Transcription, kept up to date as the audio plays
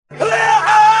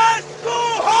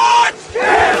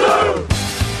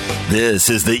This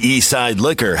is the Eastside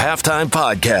Liquor Halftime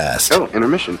Podcast. Oh,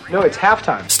 intermission. No, it's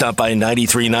halftime. Stop by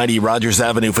 9390 Rogers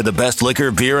Avenue for the best liquor,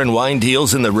 beer, and wine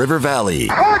deals in the River Valley.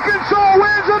 Arkansas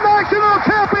wins the national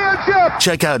championship.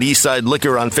 Check out Eastside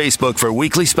Liquor on Facebook for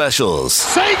weekly specials.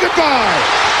 Say goodbye.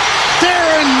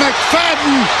 Darren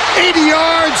McFadden, 80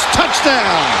 yards,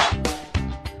 touchdown.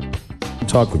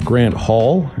 Talk with Grant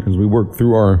Hall as we work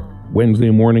through our Wednesday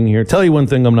morning here. Tell you one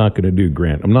thing I'm not going to do,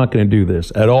 Grant. I'm not going to do this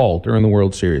at all during the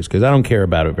World Series because I don't care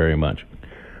about it very much.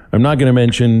 I'm not going to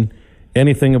mention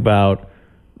anything about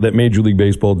that Major League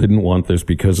Baseball didn't want this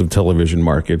because of television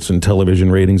markets and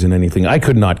television ratings and anything. I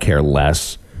could not care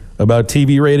less about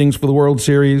TV ratings for the World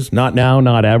Series. Not now,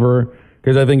 not ever,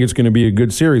 because I think it's going to be a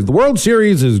good series. The World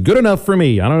Series is good enough for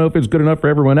me. I don't know if it's good enough for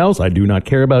everyone else. I do not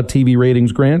care about TV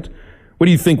ratings, Grant. What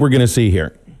do you think we're going to see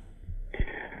here?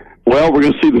 Well, we're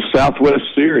going to see the Southwest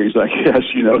Series, I guess.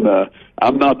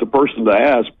 I'm not the person to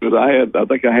ask, but I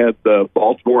think I had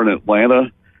Baltimore and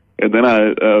Atlanta, and then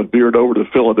I veered over to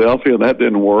Philadelphia, and that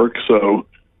didn't work. So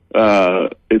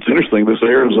it's interesting. This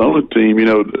Arizona team,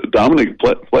 Dominic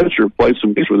Fletcher played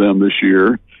some games with them this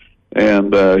year,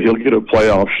 and he'll get a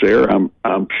playoff share,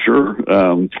 I'm sure.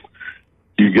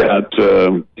 You got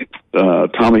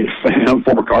Tommy Pham,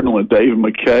 former Cardinal, and Dave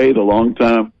McKay, the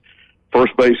longtime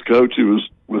first base coach who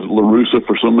was LaRussa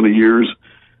for so many years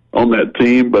on that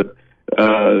team, but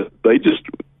they just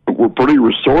were pretty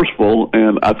resourceful.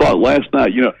 And I thought last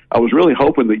night, I was really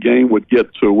hoping the game would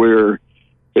get to where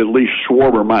at least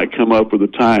Schwarber might come up with a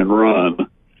tie and run,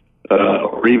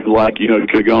 or even it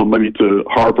could have gone maybe to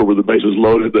Harper with the bases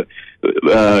loaded.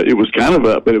 It was kind of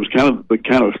the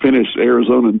kind of finish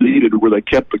Arizona needed, where they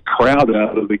kept the crowd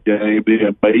out of the game,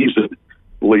 the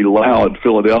amazingly loud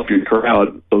Philadelphia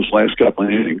crowd those last couple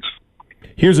of innings.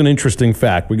 Here's an interesting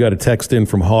fact. We got a text in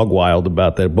from Hogwild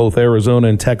about that. Both Arizona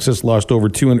and Texas lost over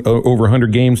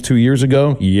 100 games 2 years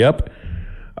ago. Yep.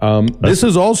 This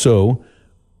is also,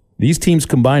 these teams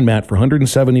combined, Matt, for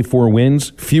 174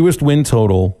 wins, fewest win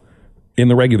total in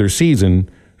the regular season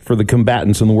for the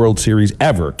combatants in the World Series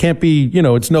ever. Can't be,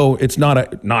 it's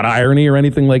not irony or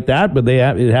anything like that, but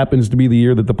it happens to be the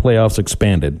year that the playoffs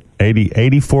expanded.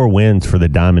 84 wins for the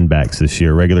Diamondbacks this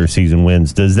year, regular season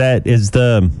wins.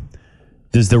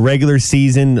 Does the regular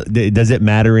season, does it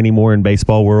matter anymore in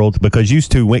baseball world? Because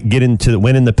used to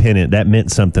winning the pennant, that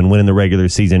meant something, winning the regular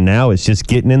season. Now it's just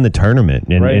getting in the tournament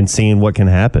and seeing what can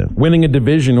happen. Winning a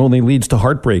division only leads to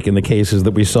heartbreak in the cases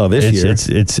that we saw this year.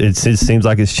 It seems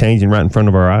like it's changing right in front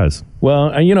of our eyes. Well,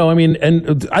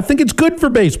 and I think it's good for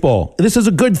baseball. This is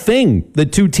a good thing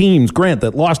that two teams, Grant,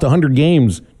 that lost 100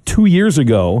 games 2 years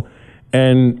ago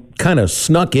and kind of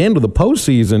snuck into the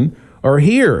postseason are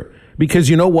here. Because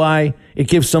you know why? It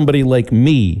gives somebody like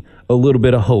me a little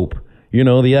bit of hope.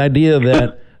 The idea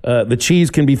that the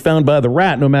cheese can be found by the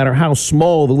rat, no matter how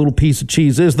small the little piece of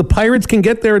cheese is. The Pirates can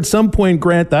get there at some point,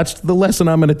 Grant. That's the lesson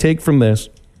I'm going to take from this.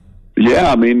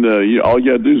 Yeah, all you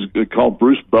got to do is call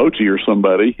Bruce Bochy or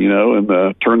somebody, and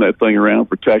turn that thing around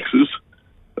for Texas.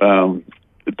 The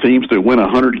teams that win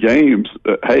 100 games,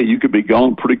 hey, you could be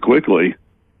gone pretty quickly.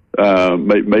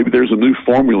 Maybe there's a new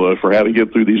formula for how to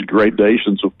get through these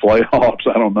gradations of playoffs.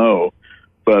 I don't know,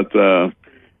 but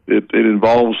it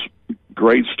involves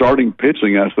great starting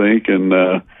pitching, I think, and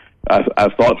I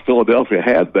thought Philadelphia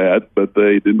had that, but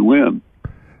they didn't win.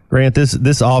 Grant,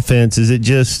 this offense, is it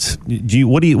just?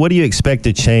 What do you expect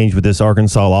to change with this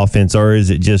Arkansas offense, or is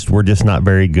it just we're just not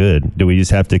very good? Do we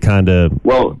just have to kind of?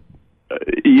 Well,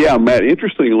 yeah, Matt.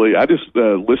 Interestingly, I just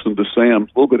listened to Sam,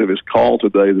 a little bit of his call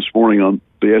this morning on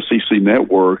the SEC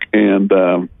network, and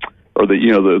or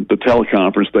the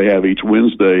teleconference they have each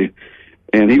Wednesday,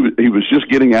 and he was just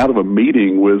getting out of a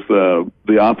meeting with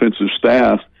the offensive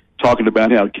staff, talking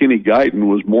about how Kenny Guyton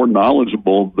was more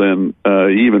knowledgeable than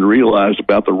he even realized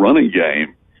about the running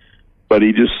game. But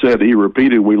he just said, he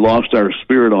repeated, we lost our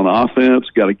spirit on offense,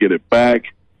 got to get it back.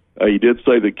 He did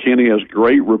say that Kenny has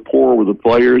great rapport with the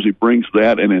players. He brings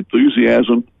that and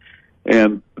enthusiasm.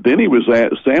 And then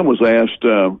Sam was asked,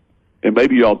 and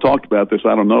maybe y'all talked about this,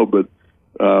 I don't know, but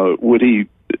would he,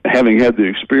 having had the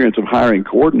experience of hiring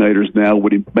coordinators now,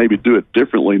 would he maybe do it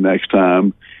differently next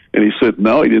time? And he said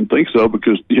no, he didn't think so,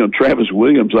 because Travis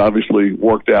Williams obviously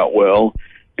worked out well,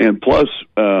 and plus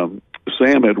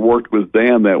Sam had worked with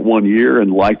Dan that 1 year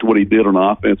and liked what he did on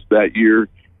offense that year.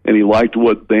 And he liked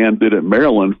what Dan did at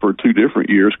Maryland for 2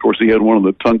 different years. Of course, he had one of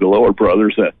the Tungaloa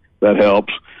brothers that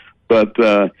helps. But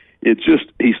he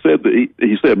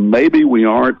said maybe we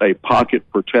aren't a pocket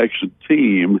protection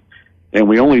team, and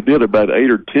we only did about 8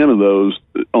 or 10 of those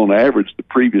on average the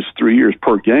previous 3 years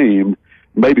per game.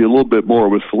 Maybe a little bit more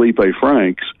with Felipe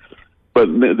Franks. But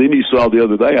then you saw the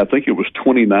other day, I think it was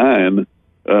 29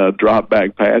 drop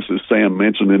back passes Sam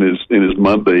mentioned in his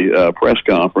Monday press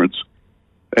conference.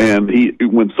 And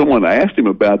when someone asked him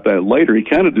about that later, he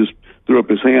kind of just threw up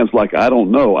his hands like, I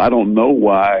don't know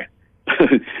why,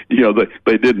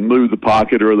 they didn't move the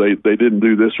pocket or they didn't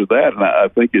do this or that. And I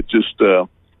think it just,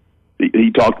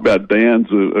 he talked about Dan's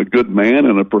a good man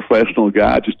and a professional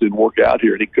guy. It just didn't work out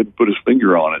here, and he couldn't put his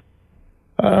finger on it.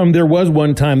 There was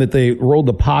one time that they rolled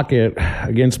the pocket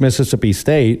against Mississippi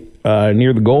State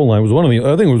near the goal line. It was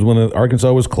I think it was when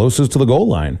Arkansas was closest to the goal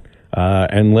line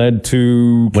and led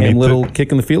to Cam Little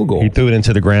kicking the field goal. He threw it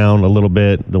into the ground a little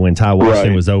bit. When Ty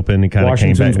Washington was open, he kind of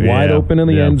came back. Washington's wide open in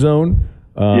the end zone.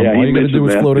 All you got to do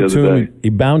is float it to him. He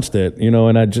bounced it,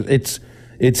 and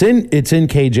it's in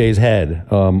KJ's head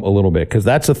a little bit, because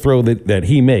that's a throw that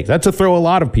he makes. That's a throw a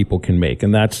lot of people can make,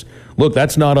 and that's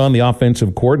not on the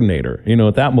offensive coordinator.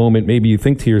 At that moment, maybe you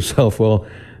think to yourself, well,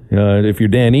 if you're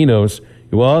Dan Enos,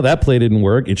 well, that play didn't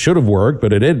work. It should have worked,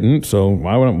 but it didn't. So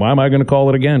why am I going to call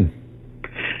it again?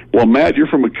 Well, Matt, you're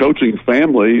from a coaching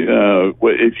family.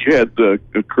 If you had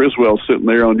Criswell sitting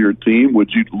there on your team,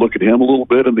 would you look at him a little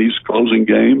bit in these closing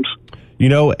games?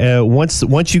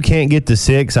 Once you can't get to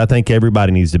 6, I think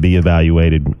everybody needs to be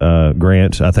evaluated,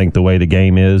 Grant. I think the way the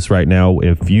game is right now,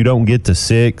 if you don't get to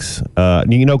 6,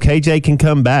 KJ can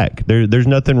come back. There's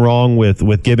nothing wrong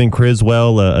with giving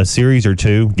Criswell a series or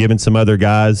two, giving some other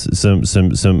guys some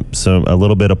a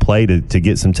little bit of play to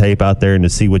get some tape out there and to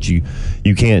see what you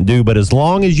can't do. But as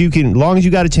long as you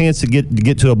got a chance to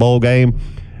get to a bowl game,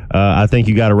 I think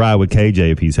you got to ride with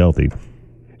KJ if he's healthy.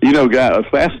 A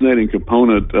fascinating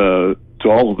component to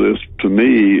all of this, to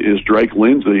me, is Drake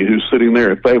Lindsey, who's sitting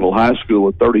there at Fayetteville High School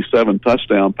with 37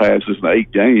 touchdown passes in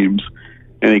 8 games,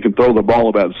 and he can throw the ball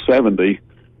about 70.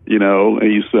 He's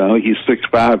 6'5",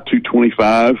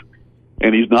 225,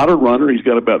 and he's not a runner. He's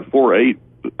got about 4'8"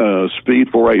 speed,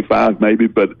 4.85 maybe,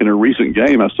 but in a recent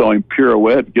game, I saw him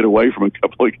pirouette and get away from a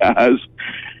couple of guys.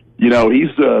 He's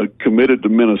committed to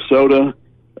Minnesota.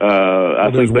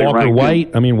 I think Walker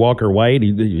White. Walker White.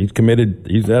 He's committed.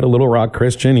 He's at a Little Rock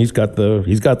Christian. He's got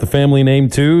the family name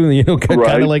too.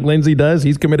 Kind of like Lindsey does.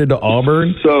 He's committed to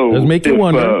Auburn. So does make you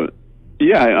wonder.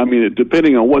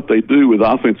 Depending on what they do with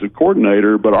offensive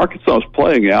coordinator, but Arkansas is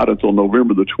playing out until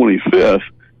November the 25th,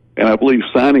 and I believe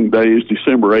signing day is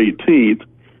December 18th.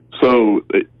 So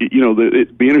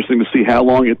it'd be interesting to see how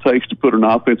long it takes to put an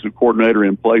offensive coordinator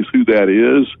in place. Who that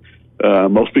is.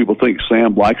 Most people think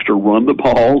Sam likes to run the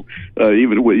ball,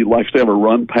 even he likes to have a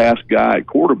run-pass guy at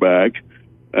quarterback.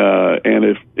 And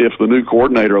if the new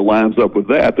coordinator lines up with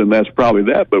that, then that's probably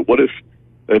that. But what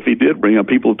if he did bring up,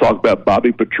 people talk about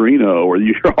Bobby Petrino, or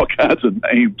you hear all kinds of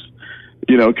names,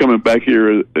 coming back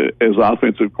here as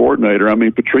offensive coordinator.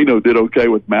 Petrino did okay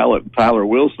with Mallett and Tyler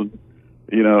Wilson,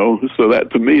 so that,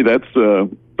 to me, that's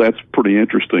pretty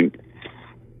interesting.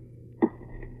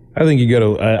 I think you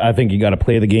got to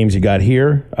play the games you got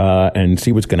here and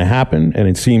see what's going to happen. And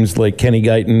it seems like Kenny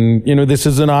Guyton, this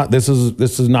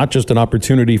is not just an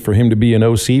opportunity for him to be an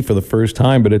OC for the first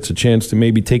time, but it's a chance to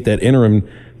maybe take that interim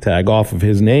tag off of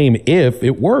his name if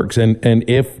it works and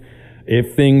if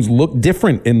things look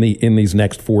different in these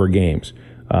next 4 games.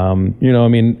 And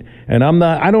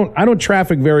I don't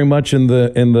traffic very much in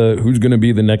the who's going to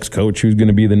be the next coach, who's going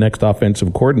to be the next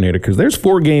offensive coordinator, because there's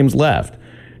 4 games left.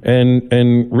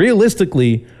 And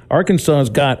realistically,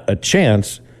 Arkansas's got a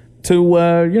chance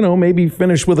to, maybe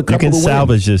finish with a couple of wins. You can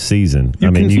salvage this season.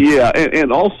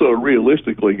 And also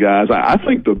realistically, guys, I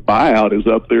think the buyout is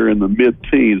up there in the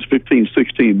mid-teens, 15,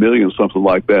 16 million, something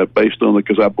like that, based on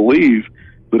because I believe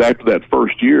that after that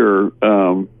first year,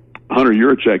 Hunter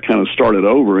Yurachek kind of started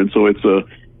over, and so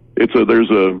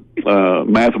there's a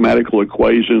mathematical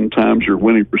equation times your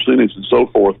winning percentage and so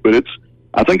forth, but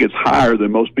I think it's higher than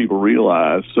most people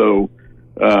realize. So,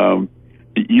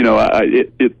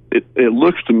 it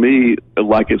looks to me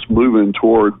like it's moving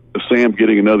toward Sam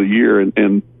getting another year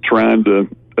and trying to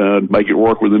make it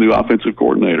work with a new offensive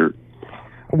coordinator.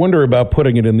 I wonder about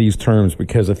putting it in these terms,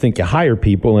 because I think you hire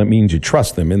people, and it means you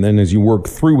trust them. And then as you work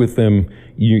through with them,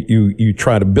 you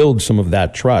try to build some of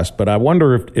that trust. But I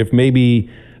wonder if maybe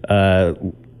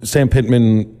Sam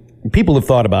Pittman, people have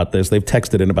thought about this. They've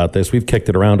texted in about this. We've kicked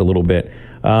it around a little bit.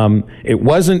 It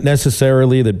wasn't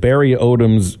necessarily that Barry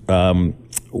Odom's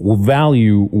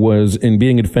value was in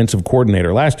being a defensive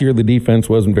coordinator. Last year, the defense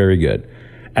wasn't very good.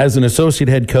 As an associate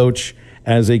head coach,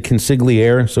 as a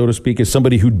consigliere, so to speak, as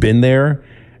somebody who'd been there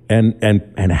and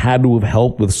had to have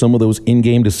helped with some of those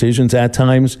in-game decisions at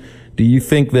times, do you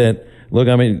think that, look,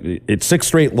 it's 6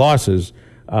 straight losses,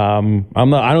 I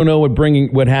don't know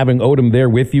what having Odom there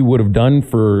with you would have done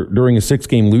during a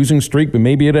 6-game losing streak, but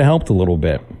maybe it helped a little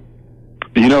bit.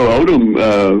 Odom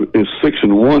is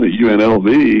 6-1 at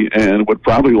UNLV and would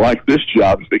probably like this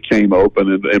job if it came open.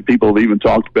 And people have even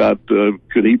talked about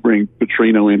could he bring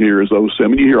Petrino in here as OC? I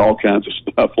mean, you hear all kinds of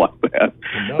stuff like that.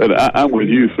 But I'm with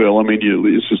you, Phil. I mean,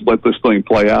 you just let this thing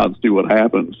play out and see what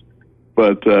happens.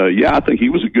 But I think he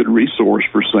was a good resource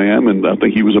for Sam, and I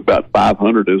think he was about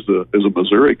 500 as a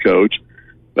Missouri coach.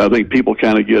 I think people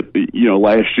kind of get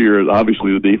last year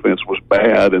obviously the defense was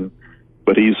bad,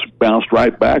 but he's bounced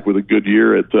right back with a good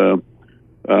year at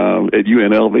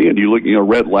UNLV. And you look,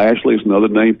 Rhett Lashley is another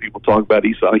name people talk about.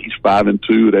 I think he's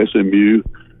 5-2 at SMU.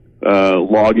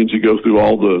 Loggins, you go through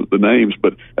all the names,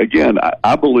 but again,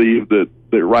 I believe that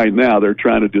right now they're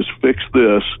trying to just fix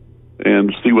this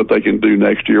and see what they can do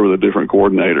next year with a different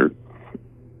coordinator.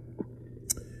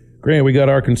 Grant, we got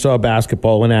Arkansas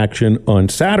basketball in action on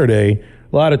Saturday.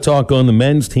 A lot of talk on the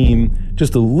men's team,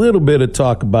 just a little bit of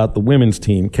talk about the women's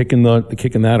team, kicking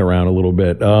that around a little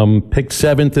bit. Picked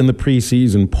 7th in the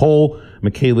preseason poll.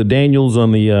 Michaela Daniels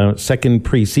on the second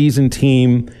preseason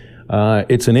team. I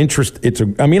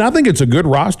think it's a good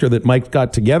roster that Mike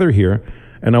got together here,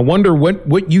 and I wonder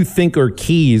what you think are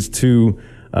keys to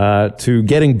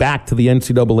getting back to the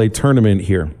NCAA tournament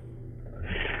here.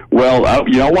 Well, I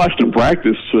watched them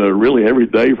practice really every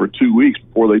day for 2 weeks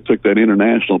before they took that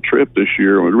international trip this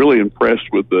year. I was really impressed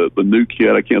with the new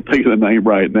kid. I can't think of the name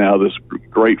right now. This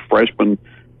great freshman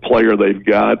player they've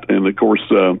got, and of course,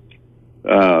 I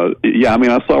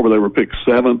saw where they were picked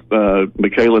 7th.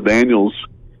 Michaela Daniels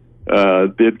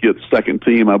did get second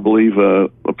team, I believe, a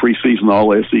preseason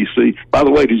All-SEC. By the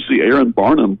way, did you see Aaron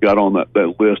Barnum got on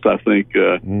that list, I think,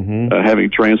 having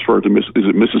transferred to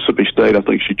Mississippi State? I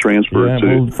think she transferred to.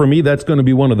 Well, for me, that's going to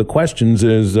be one of the questions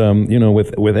is,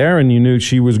 with Aaron, you knew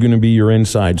she was going to be your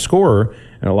inside scorer,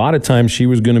 and a lot of times she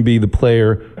was going to be the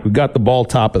player who got the ball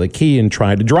top of the key and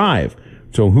tried to drive.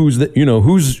 So who's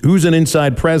an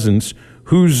inside presence?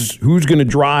 Who's going to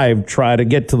drive, try to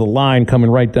get to the line coming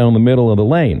right down the middle of the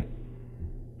lane?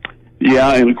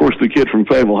 Yeah, and of course the kid from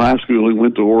Fayetteville High School who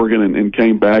went to Oregon and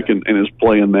came back and is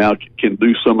playing now can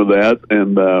do some of that.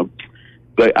 And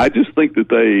I just think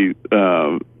that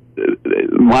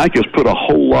Mike has put a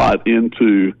whole lot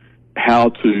into how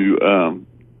to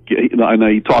I know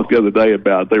he talked the other day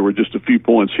about they were just a few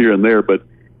points here and there, but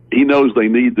he knows they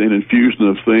need an infusion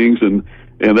of things, and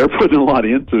they're putting a lot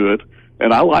into it.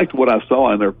 And I liked what I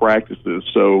saw in their practices.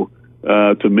 So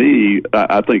to me,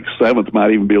 I think 7th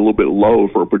might even be a little bit low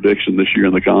for a prediction this year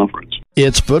in the conference.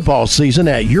 It's football season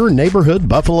at your neighborhood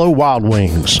Buffalo Wild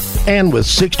Wings. And with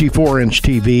 64-inch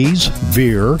TVs,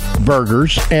 beer,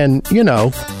 burgers, and,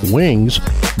 wings,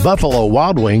 Buffalo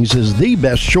Wild Wings is the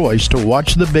best choice to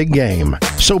watch the big game.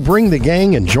 So bring the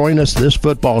gang and join us this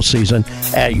football season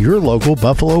at your local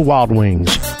Buffalo Wild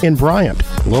Wings in Bryant,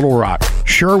 Little Rock,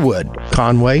 Sherwood,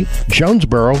 Conway,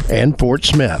 Jonesboro, and Fort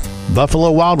Smith.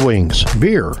 Buffalo Wild Wings,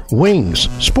 beer, wings,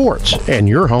 sports, and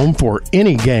your home for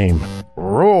any game.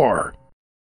 Roar!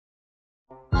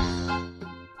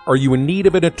 Are you in need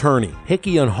of an attorney?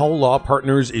 Hickey & Hull Law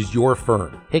Partners is your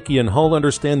firm. Hickey & Hull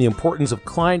understand the importance of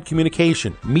client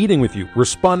communication, meeting with you,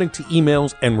 responding to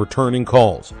emails, and returning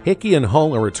calls. Hickey &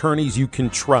 Hull are attorneys you can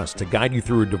trust to guide you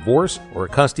through a divorce or a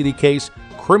custody case,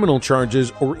 criminal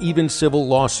charges, or even civil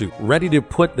lawsuit, ready to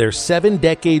put their 7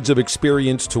 decades of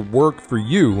experience to work for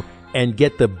you and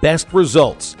get the best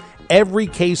results. Every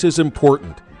case is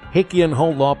important. Hickey &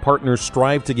 Hull Law Partners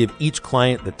strive to give each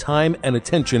client the time and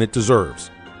attention it deserves.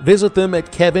 Visit them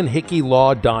at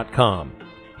kevinhickeylaw.com.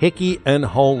 Hickey &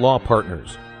 Hull Law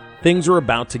Partners. Things are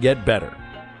about to get better.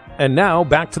 And now,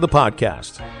 back to the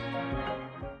podcast.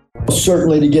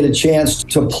 Certainly to get a chance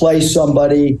to play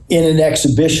somebody in an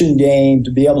exhibition game,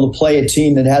 to be able to play a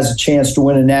team that has a chance to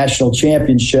win a national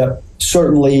championship,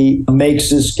 certainly makes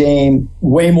this game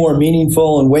way more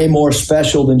meaningful and way more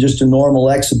special than just a normal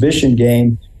exhibition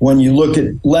game when you look at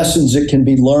lessons that can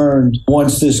be learned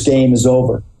once this game is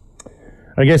over.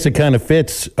 I guess it kind of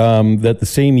fits that the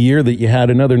same year that you had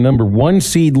another number 1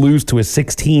 seed lose to a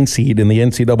 16 seed in the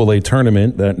NCAA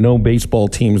tournament, that no baseball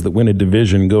teams that win a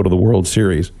division go to the World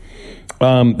Series.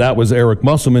 That was Eric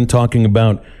Musselman talking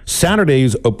about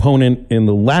Saturday's opponent in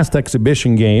the last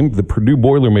exhibition game, the Purdue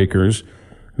Boilermakers,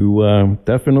 who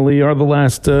definitely are the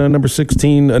last number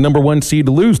 1 seed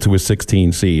to lose to a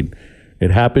 16 seed.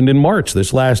 It happened in March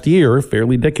this last year.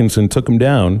 Fairleigh Dickinson took them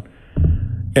down.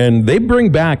 And they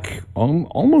bring back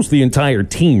almost the entire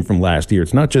team from last year.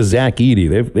 It's not just Zach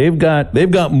Edey.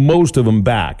 They've got most of them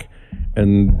back.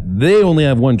 and they only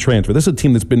have one transfer. This is a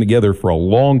team that's been together for a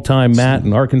long time, Matt,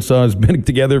 and Arkansas has been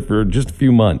together for just a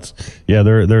few months. Yeah,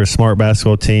 they're a smart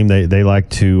basketball team. They like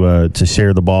to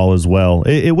share the ball as well.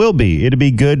 It'll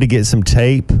be good to get some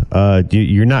tape.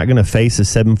 You're not going to face a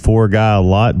 7'4" guy a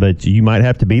lot, but you might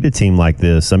have to beat a team like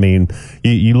this. I mean,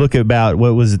 you look about,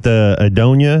 what was it, the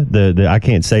Adonia? The I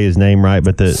can't say his name right,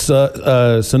 but the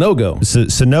Sonogo.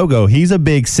 Sonogo. He's a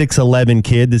big 6'11"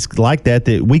 kid that's like that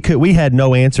we had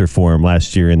no answer for him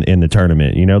last year in the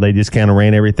tournament. You know, they just kind of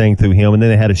ran everything through him, and then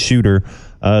they had a shooter.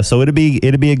 So it'd be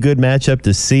a good matchup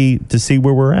to see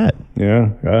where we're at.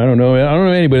 Yeah, I don't know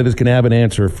anybody that's going to have an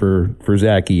answer for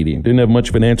Zach Edey. Didn't have much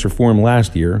of an answer for him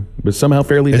last year, but somehow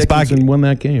Fairleigh Dickinson won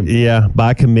that game. Yeah,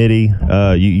 by committee.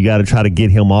 You got to try to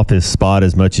get him off his spot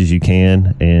as much as you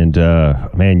can, and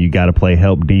man, you got to play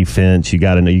help defense.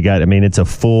 I mean, it's a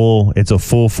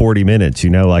full 40 minutes.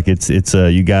 You know, like it's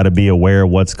you got to be aware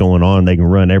of what's going on. They can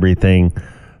run everything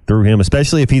through him,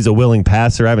 especially if he's a willing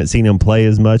passer. I haven't seen him play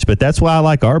as much, but that's why I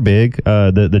like our big,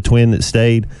 the twin that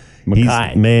stayed. He's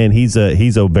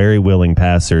a very willing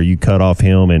passer. You cut off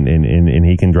him, and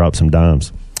he can drop some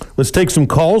dimes. Let's take some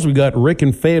calls. We got Rick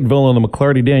in Fayetteville on the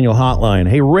McClarty Daniel hotline.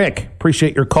 Hey, Rick,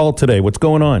 appreciate your call today. What's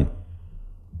going on?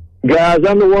 Guys,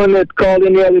 I'm the one that called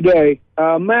in the other day.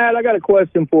 Matt, I got a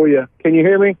question for you. Can you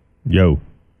hear me? Yo.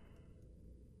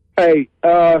 Hey,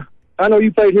 I know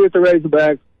you played here at the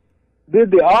Razorbacks. Did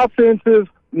the offensive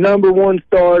number one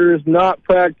starters not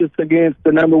practice against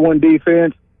the number one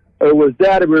defense, or was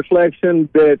that a reflection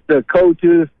that the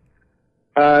coaches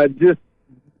just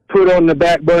put on the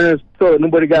back burners so that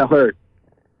nobody got hurt?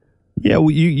 Yeah,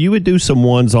 well, you would do some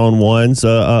ones-on-ones.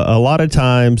 A lot of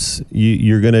times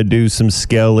you're going to do some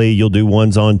skelly. You'll do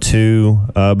ones-on-two,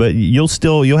 but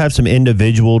you'll have some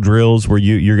individual drills where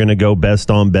you're going to go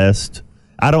best on best.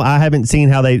 I haven't seen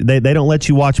how they don't let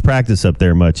you watch practice up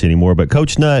there much anymore. But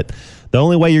Coach Nutt, the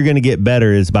only way you're going to get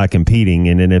better is by competing.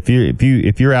 And then if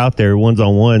you're out there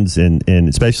ones-on-ones, and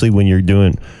especially when you're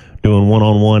doing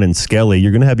one-on-one and skelly,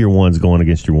 you're going to have your ones going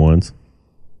against your ones.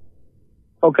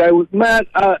 Okay, well, Matt,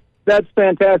 that's a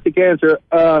fantastic answer.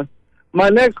 My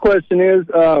next question is,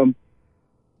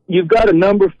 you've got a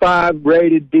number 5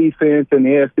 rated defense in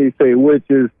the SEC, which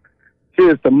is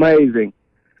just amazing.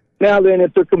 Now then,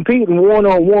 if they're competing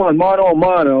one-on-one,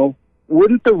 mano-a-mano,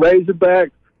 wouldn't the Razorbacks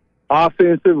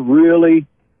offensive really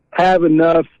have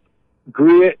enough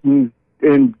grit and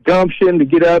gumption to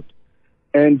get up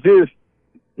and just,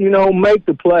 make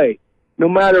the play? No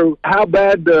matter how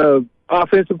bad the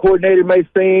offensive coordinator may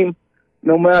seem,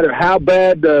 no matter how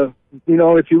bad if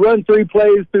you run 3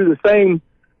 plays through the same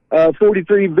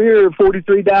 43 veer,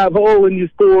 43 dive hole, and you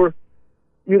score,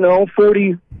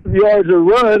 40 yards a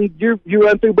run, you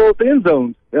run through both end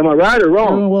zones. Am I right or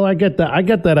wrong? Well, I get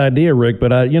that idea, Rick,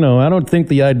 but I don't think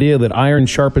the idea that iron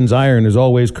sharpens iron is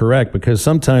always correct, because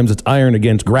sometimes it's iron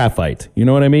against graphite. You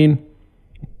know what I mean?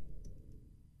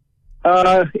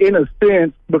 In a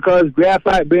sense, because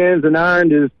graphite bends and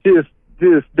iron is just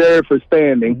there for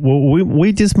standing. Well,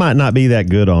 we just might not be that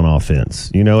good on offense.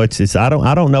 It's I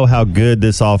don't know how good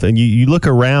this offense. You look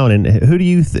around, and who do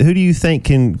you think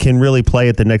can really play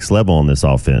at the next level on this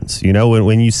offense?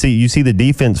 When you see the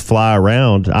defense fly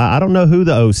around, I don't know who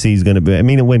the OC is going to be. I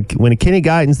mean, when Kenny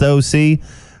Guyton's the OC,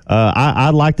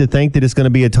 I'd like to think that it's going to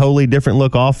be a totally different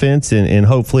look offense, and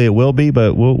hopefully it will be,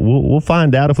 but we'll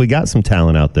find out if we got some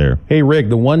talent out there. Hey, Rick,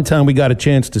 the one time we got a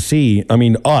chance to see,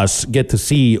 us get to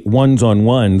see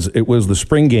ones-on-ones, it was the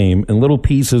spring game and little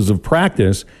pieces of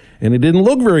practice, and it didn't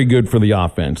look very good for the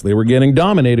offense. They were getting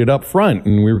dominated up front,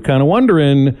 and we were kind of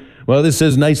wondering, well, this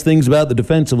says nice things about the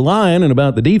defensive line and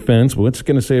about the defense, but what's it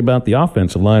going to say about the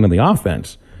offensive line and the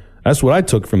offense? That's what I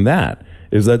took from that,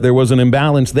 is that there was an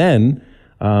imbalance then.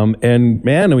 And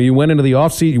man, you went into the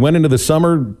offseason, you went into the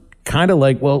summer kind of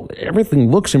like, well, everything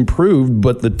looks improved,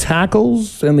 but the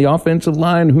tackles and the offensive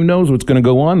line, who knows what's going to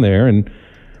go on there? And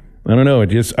I don't know.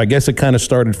 I guess it kind of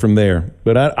started from there.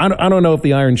 But I don't know if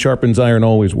the iron sharpens iron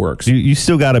always works. You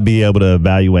still got to be able to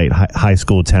evaluate high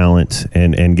school talent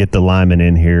and get the linemen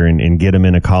in here and get them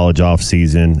in a college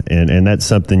offseason. And that's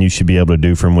something you should be able to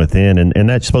do from within. And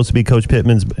that's supposed to be Coach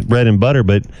Pittman's bread and butter,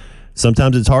 but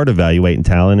sometimes it's hard evaluating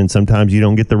talent, and sometimes you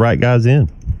don't get the right guys in.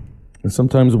 And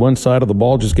sometimes one side of the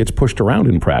ball just gets pushed around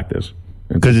in practice.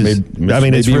 Because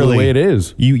it's really the way it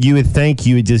is. You would think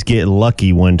you would just get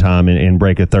lucky one time and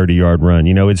break a 30-yard run.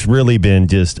 It's really been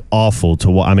just awful to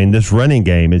watch. This running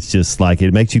game, it's just like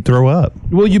it makes you throw up.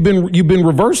 Well, you've been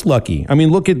reverse lucky.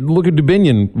 Look at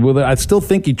Dubinion. Well, I still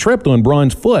think he tripped on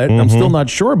Braun's foot. Mm-hmm. I'm still not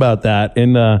sure about that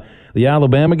in the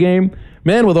Alabama game.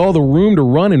 Man, with all the room to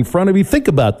run in front of you, think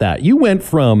about that. You went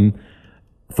from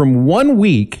 1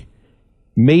 week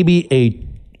maybe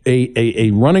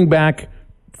a running back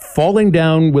falling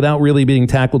down without really being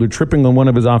tackled or tripping on one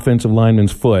of his offensive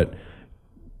linemen's foot,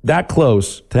 that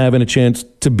close to having a chance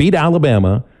to beat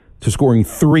Alabama, to scoring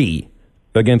 3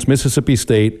 against Mississippi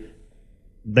State.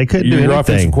 They couldn't do Your anything.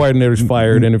 offensive coordinator's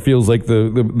fired, and it feels like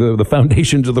the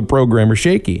foundations of the program are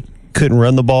shaky. Couldn't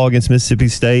run the ball against Mississippi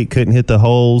State. Couldn't hit the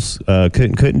holes.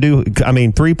 Couldn't do.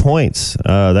 3 points.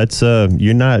 That's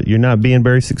you're not being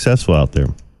very successful out there.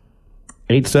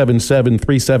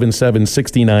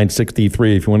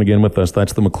 877-377-6963. If you want to get in with us,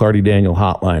 that's the McClarty Daniel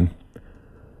hotline.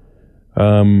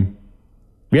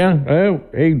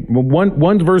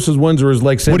 Ones versus ones are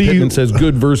like Sam Pittman says,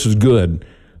 good versus good.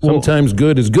 Sometimes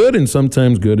good is good, and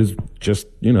sometimes good is just,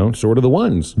 sort of the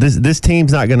ones. This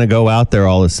team's not going to go out there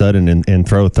all of a sudden and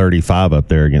throw 35 up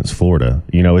there against Florida.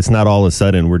 It's not all of a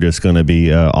sudden we're just going to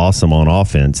be awesome on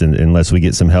offense unless we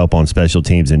get some help on special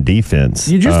teams and defense.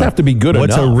 You just have to be good enough.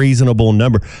 What's a reasonable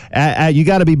number? You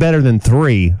got to be better than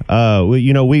 3.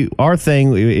 Our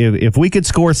thing, if we could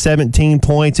score 17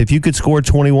 points, if you could score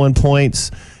 21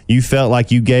 points, you felt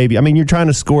like you gave – you're trying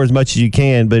to score as much as you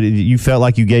can, but you felt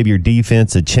like you gave your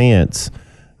defense a chance.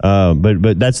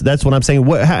 But that's what I'm saying.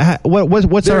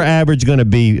 What's our average going to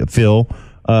be, Phil?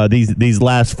 These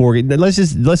last 4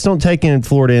 games. Let's don't take in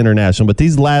Florida International, but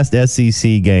these last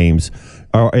SEC games,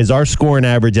 is our scoring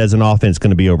average as an offense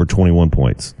going to be over 21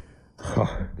 points?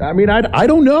 I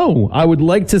don't know. I would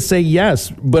like to say yes,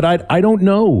 but I don't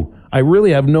know. I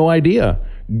really have no idea.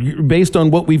 Based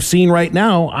on what we've seen right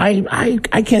now, I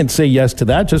can't say yes to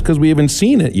that just because we haven't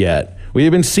seen it yet. We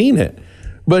haven't seen it.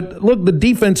 But look, the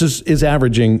defense is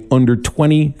averaging under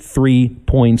 23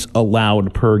 points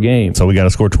allowed per game. So we got to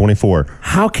score 24.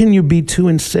 How can you be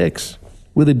 2-6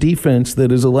 with a defense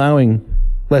that is allowing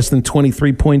less than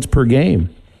 23 points per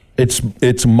game?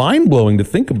 It's mind-blowing to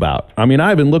think about. I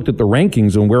haven't looked at the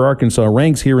rankings and where Arkansas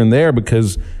ranks here and there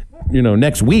because,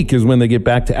 next week is when they get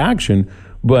back to action.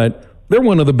 But they're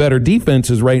one of the better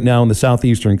defenses right now in the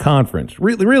Southeastern Conference.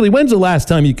 Really, when's the last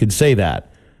time you could say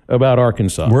that about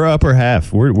Arkansas? We're upper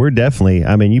half. We're definitely.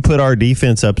 You put our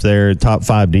defense up there, top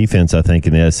 5 defense, I think,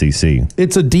 in the SEC.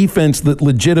 It's a defense that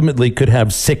legitimately could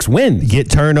have 6 wins.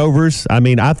 Get turnovers. I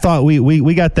thought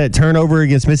we got that turnover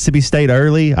against Mississippi State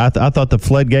early. I thought the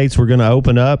floodgates were going to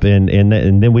open up, and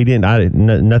then we didn't.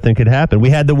 Nothing could happen. We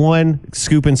had the one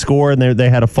scoop and score, and they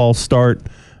had a false start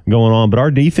going on, but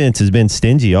our defense has been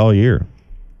stingy all year.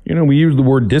 We use the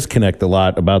word disconnect a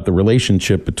lot about the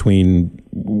relationship between,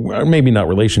 maybe not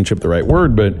relationship the right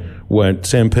word, but what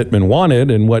Sam Pittman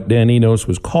wanted and what Dan Enos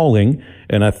was calling.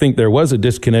 And I think there was a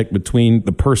disconnect between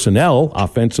the personnel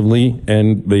offensively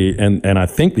and I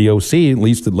think the OC, at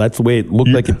least that's the way it looked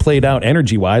like it played out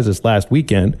energy-wise this last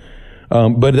weekend.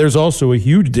 But there's also a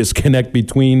huge disconnect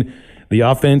between the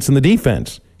offense and the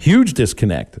defense. Huge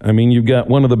disconnect. You've got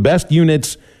one of the best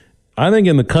units, I think,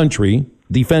 in the country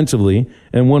defensively,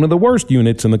 and one of the worst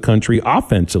units in the country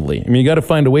offensively. You got to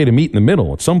find a way to meet in the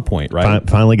middle at some point, right?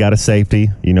 Finally got a safety.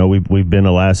 We've been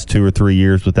the last 2 or 3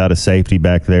 years without a safety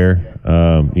back there.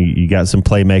 You got some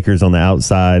playmakers on the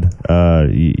outside.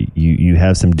 You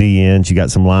have some DNs. You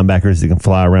got some linebackers that can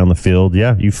fly around the field.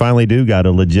 Yeah, you finally do got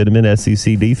a legitimate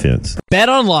SEC defense.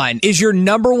 BetOnline is your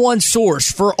 #1 source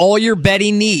for all your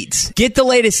betting needs. Get the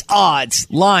latest odds,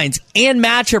 lines, and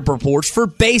matchup reports for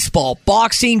baseball,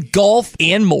 boxing, golf,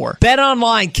 and more.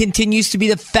 BetOnline continues to be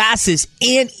the fastest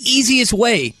and easiest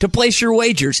way to place your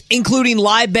wagers, including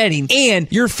live betting and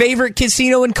your favorite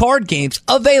casino and card games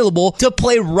available to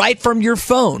play right from your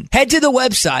phone. Head to the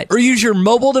website or use your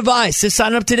mobile device to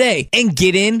sign up today and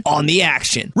get in on the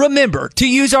action. Remember to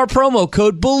use our promo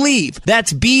code BELIEVE,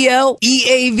 that's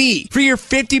BLEAV, for your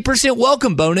 50%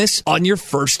 welcome bonus on your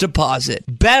first deposit.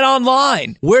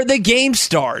 BetOnline, where the game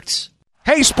starts.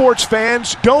 Hey sports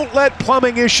fans, don't let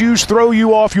plumbing issues throw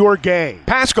you off your game.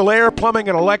 Pascal Air Plumbing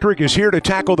and Electric is here to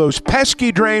tackle those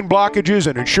pesky drain blockages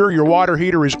and ensure your water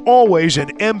heater is always in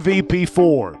MVP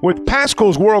form. With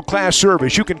Pascal's world-class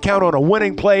service, you can count on a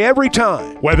winning play every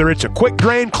time. Whether it's a quick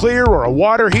drain clear or a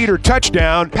water heater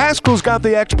touchdown, Pascal's got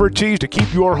the expertise to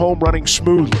keep your home running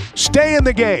smoothly. Stay in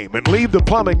the game and leave the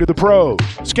plumbing to the pros.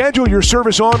 Schedule your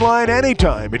service online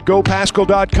anytime at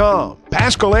gopascal.com.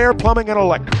 Pascal Air Plumbing and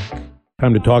Electric.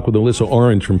 Time to talk with Alyssa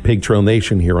Orange from Pig Trail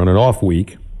Nation here on an off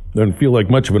week. Doesn't feel like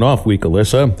much of an off week,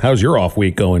 Alyssa. How's your off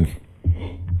week going?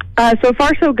 So far,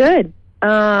 so good.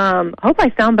 Hope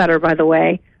I sound better, by the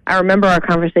way. I remember our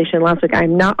conversation last week.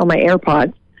 I'm not on my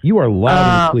AirPods. You are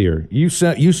loud and clear. You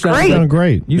sound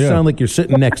great. You sound like you're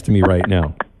sitting next to me right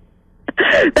now.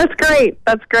 That's great.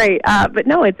 But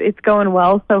no, it's going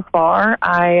well so far.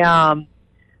 I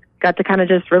got to kind of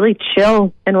just really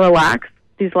chill and relax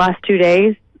these last 2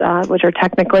 days, which are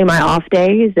technically my off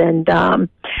days. And,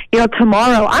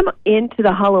 tomorrow I'm into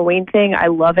the Halloween thing. I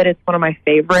love it. It's one of my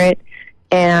favorite.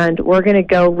 And we're going to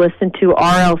go listen to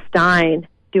R.L. Stine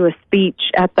do a speech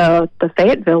at the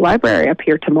Fayetteville Library up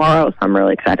here tomorrow. So I'm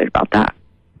really excited about that.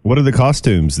 What are the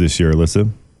costumes this year,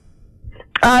 Alyssa?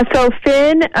 So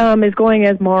Finn is going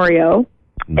as Mario.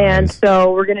 Nice. And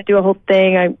so we're going to do a whole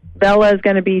thing. Bella is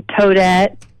going to be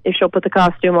Toadette if she'll put the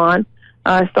costume on.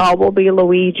 Saul will be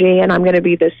Luigi, and I'm going to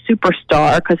be the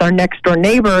superstar because our next door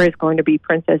neighbor is going to be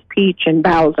Princess Peach and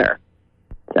Bowser.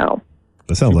 So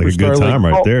that sounds like a good time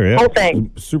right there. Yeah, whole thing.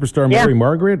 Superstar Mary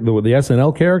Margaret, the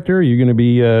SNL character. Are you going to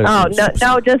be?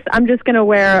 I'm just going to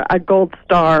wear a gold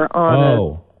star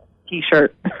on a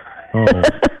T-shirt.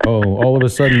 All of a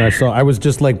sudden I was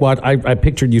just like, what? I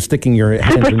pictured you sticking your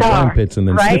hands in armpits and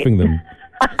then sniffing them.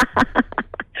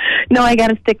 No, I got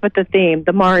to stick with the theme,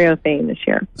 the Mario theme this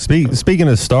year. Speaking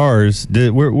of stars,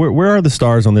 where are the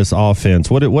stars on this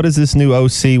offense? What is this new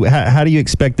OC? How do you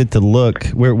expect it to look?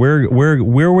 Where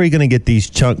are we going to get these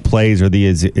chunk plays or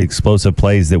these explosive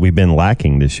plays that we've been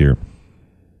lacking this year?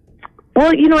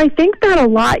 Well, I think that a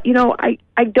lot,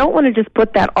 I don't want to just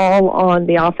put that all on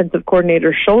the offensive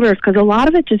coordinator's shoulders because a lot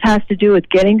of it just has to do with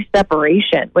getting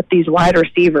separation with these wide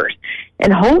receivers.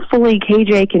 And hopefully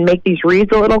KJ can make these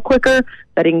reads a little quicker,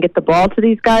 that he can get the ball to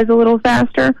these guys a little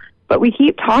faster. But we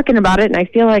keep talking about it, and I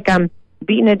feel like I'm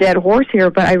beating a dead horse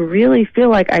here, but I really feel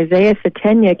like Isaiah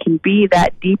Satenya can be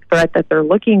that deep threat that they're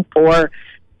looking for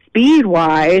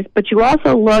speed-wise, but you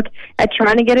also look at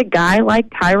trying to get a guy like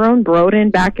Tyrone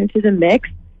Broden back into the mix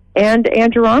and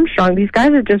Andrew Armstrong. These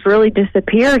guys have just really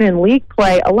disappeared in league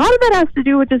play. A lot of that has to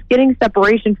do with just getting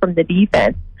separation from the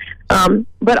defense,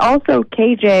 but also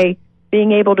KJ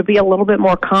being able to be a little bit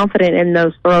more confident in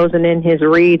those throws and in his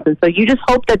reads. And so you just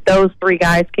hope that those three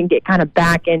guys can get kind of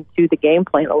back into the game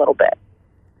plan a little bit.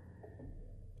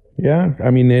 Yeah,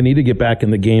 I mean, they need to get back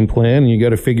in the game plan, and you got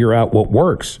to figure out what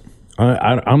works.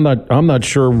 I'm not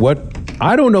sure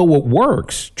I don't know what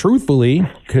works, truthfully,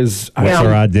 because what's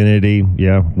our identity?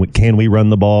 Yeah, can we run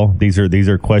the ball? These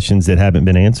are questions that haven't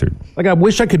been answered. Like, I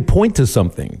wish I could point to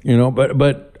something,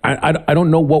 but I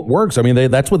don't know what works. I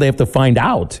mean, that's what they have to find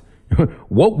out.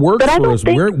 What works for us?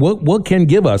 What can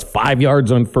give us 5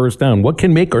 yards on first down? What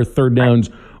can make our third downs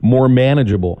more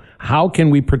manageable? How can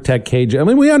we protect KJ? I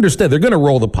mean, we understand they're going to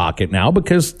roll the pocket now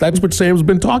because that's what Sam's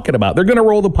been talking about. They're going to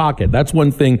roll the pocket. That's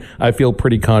one thing I feel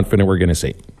pretty confident we're going to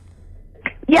see.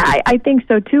 Yeah, I think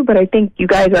so too, but I think you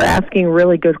guys are asking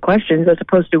really good questions as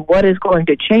opposed to what is going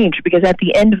to change, because at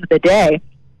the end of the day,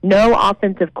 no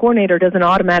offensive coordinator doesn't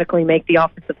automatically make the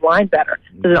offensive line better,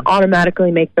 doesn't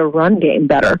automatically make the run game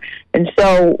better. And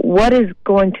so what is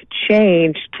going to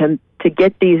change to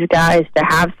get these guys to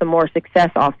have some more success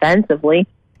offensively?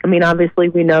 I mean, obviously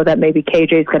we know that maybe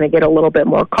KJ is going to get a little bit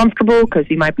more comfortable because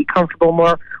he might be comfortable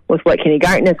more with what Kenny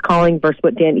Guyton is calling versus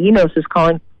what Dan Enos is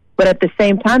calling. But at the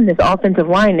same time, this offensive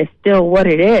line is still what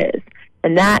it is.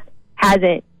 And that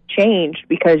hasn't changed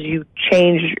because you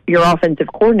changed your offensive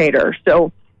coordinator.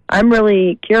 So I'm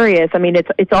really curious. I mean,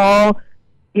 it's all,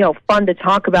 fun to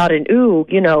talk about and,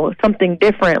 something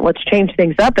different. Let's change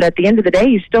things up. But at the end of the day,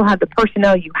 you still have the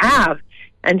personnel you have.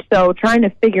 And so trying to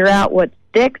figure out what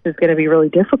sticks is going to be really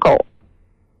difficult.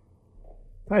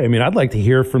 I mean, I'd like to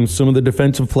hear from some of the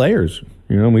defensive players.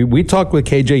 We talked with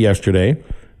KJ yesterday.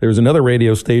 There was another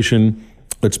radio station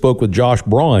that spoke with Josh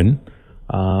Braun.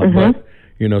 But,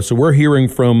 so we're hearing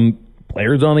from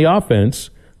players on the offense,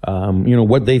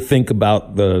 what they think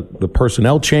about the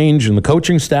personnel change and the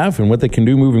coaching staff and what they can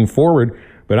do moving forward.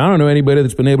 But I don't know anybody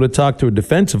that's been able to talk to a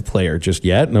defensive player just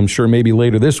yet. And I'm sure maybe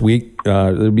later this week,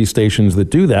 there'll be stations that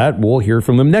do that. We'll hear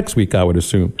from them next week, I would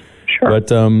assume. Sure. But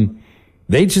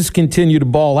they just continue to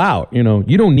ball out. You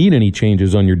don't need any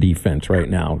changes on your defense right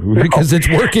now because it's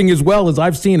working as well as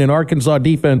I've seen an Arkansas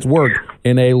defense work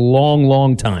in a long,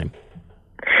 long time.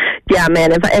 Yeah,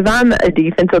 man, if I'm a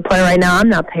defensive player right now, I'm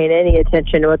not paying any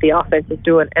attention to what the offense is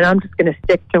doing, and I'm just going to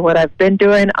stick to what I've been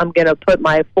doing. I'm going to put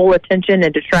my full attention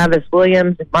into Travis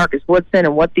Williams and Marcus Woodson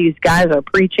and what these guys are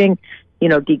preaching,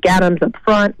 Deke Adams up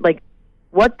front. Like,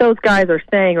 what those guys are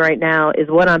saying right now is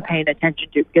what I'm paying attention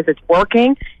to because it's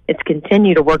working. It's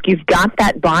continued to work. You've got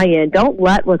that buy-in. Don't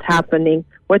let what's happening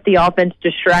with the offense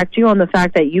distract you on the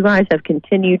fact that you guys have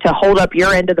continued to hold up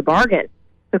your end of the bargain.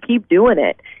 So keep doing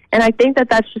it. And I think that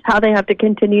that's just how they have to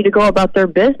continue to go about their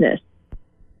business.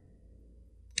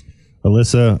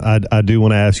 Alyssa, I do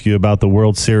want to ask you about the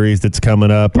World Series that's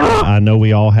coming up. I know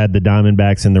we all had the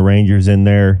Diamondbacks and the Rangers in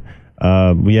there.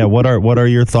 What are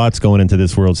your thoughts going into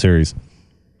this World Series?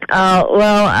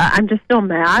 Well, I'm just still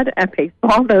mad at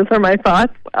baseball. Those are my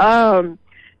thoughts.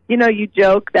 you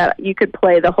joke that you could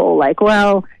play the whole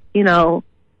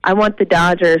I want the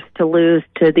Dodgers to lose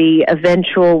to the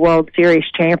eventual World Series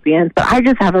champions, but I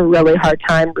just have a really hard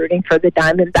time rooting for the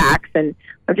Diamondbacks, and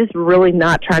I'm just really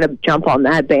not trying to jump on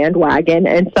that bandwagon.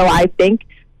 And so I think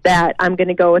that I'm going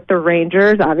to go with the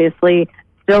Rangers. Obviously,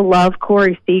 still love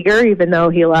Corey Seager, even though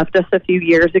he left us a few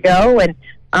years ago. And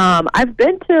I've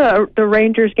been to the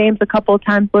Rangers games a couple of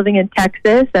times living in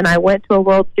Texas, and I went to a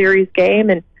World Series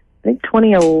game in, I think,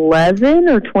 2011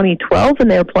 or 2012, and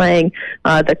they were playing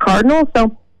the Cardinals.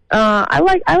 So I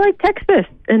like Texas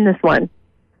in this one.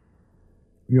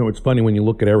 It's funny when you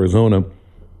look at Arizona.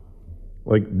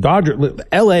 Like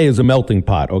LA is a melting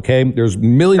pot, okay? There's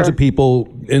millions of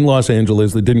people in Los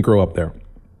Angeles that didn't grow up there.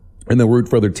 And they'll root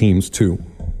for other teams too.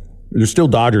 There's still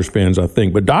Dodgers fans, I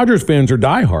think. But Dodgers fans are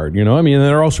diehard,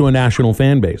 they're also a national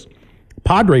fan base.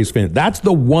 Padres fans, that's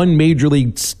the one major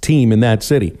league team in that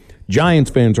city. Giants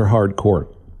fans are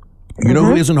hardcore. You know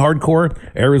who isn't hardcore?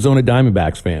 Arizona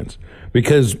Diamondbacks fans.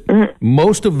 Because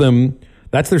most of them,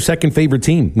 that's their second favorite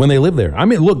team when they live there. I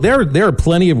mean, look, there are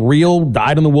plenty of real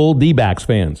dyed-in-the-wool D-backs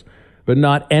fans, but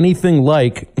not anything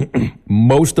like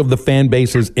most of the fan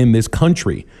bases in this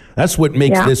country. That's what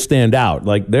makes this stand out.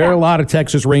 Like, there are a lot of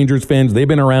Texas Rangers fans. They've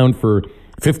been around for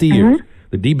 50 years.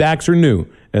 The D-backs are new,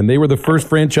 and they were the first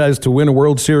franchise to win a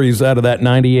World Series out of that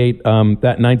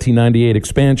 1998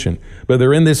 expansion. But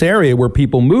they're in this area where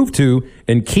people move to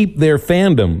and keep their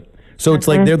fandom. So it's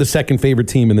like they're the second favorite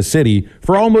team in the city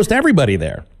for almost everybody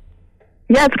there.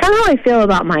 Yeah, it's kind of how I feel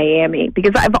about Miami,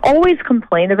 because I've always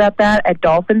complained about that at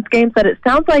Dolphins games, that it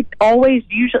sounds like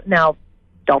usually, now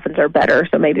Dolphins are better,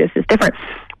 so maybe this is different,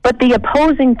 but the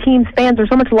opposing team's fans are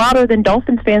so much louder than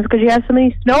Dolphins fans because you have so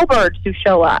many snowbirds who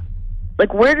show up.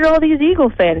 Like, where did all these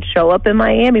Eagle fans show up in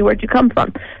Miami? Where'd you come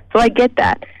from? So I get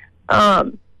that.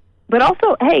 But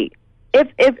also, hey,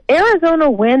 if Arizona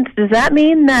wins, does that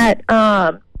mean that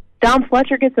Don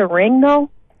Fletcher gets a ring, though?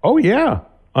 Oh, yeah.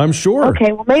 I'm sure.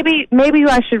 Okay, well, maybe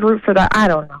I should root for that. I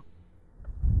don't know.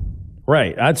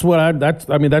 Right. That's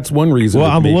one reason.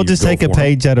 Well, we'll just take a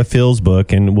page out of Phil's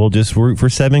book, and we'll just root for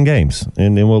 7 games,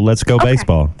 and then let's go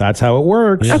baseball. That's how it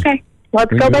works. Yeah. Okay.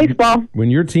 Let's go baseball.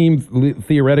 When your team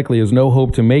theoretically has no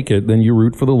hope to make it, then you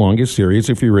root for the longest series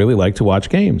if you really like to watch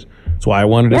games. That's why I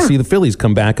wanted to see the Phillies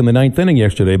come back in the 9th inning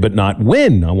yesterday, but not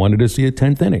win. I wanted to see a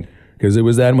 10th inning because it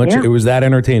was that much. It was that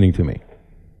entertaining to me.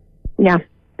 Yeah.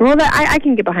 Well, I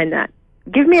can get behind that.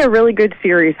 Give me a really good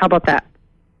series. How about that?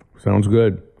 Sounds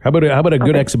good. How about a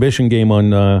good exhibition game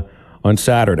on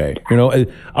Saturday?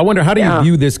 I wonder, how do you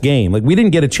view this game? Like, we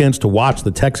didn't get a chance to watch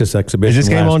the Texas exhibition. Is this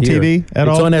game on TV at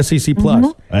all? It's on SEC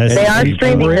Plus. They are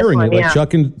streaming we're airing it. Like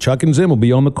Chuck and Zim will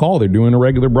be on the call. They're doing a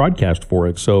regular broadcast for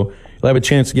it, so you'll have a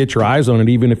chance to get your eyes on it,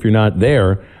 even if you're not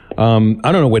there. I don't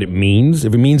know what it means,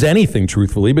 if it means anything,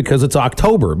 truthfully, because it's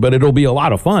October, but it'll be a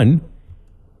lot of fun.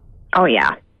 Oh,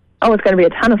 yeah. Oh, it's going to be a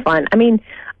ton of fun. I mean,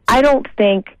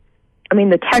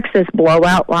 the Texas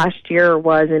blowout last year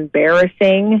was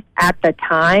embarrassing at the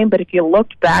time, but if you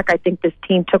looked back, I think this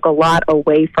team took a lot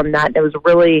away from that. It was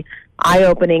really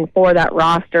eye-opening for that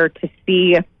roster to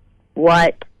see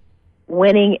what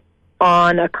winning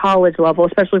on a college level,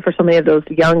 especially for so many of those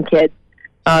young kids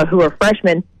who are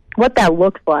freshmen, what that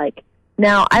looks like.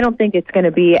 Now, I don't think it's going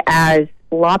to be as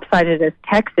lopsided as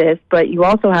Texas, but you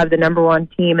also have the number 1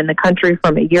 team in the country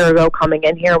from a year ago coming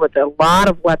in here with a lot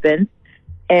of weapons.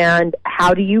 And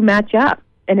how do you match up?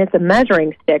 And it's a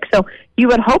measuring stick. So you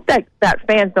would hope that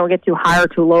fans don't get too high or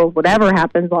too low, whatever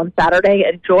happens on Saturday.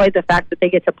 Enjoy the fact that they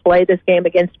get to play this game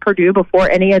against Purdue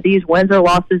before any of these wins or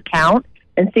losses count,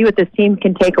 and see what this team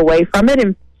can take away from it,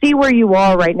 and see where you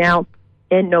are right now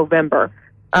in November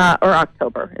or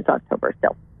October. It's October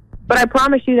still. But I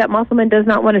promise you that Musselman does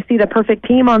not want to see the perfect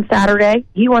team on Saturday.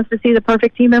 He wants to see the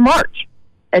perfect team in March.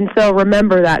 And so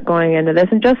remember that going into this,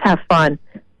 and just have fun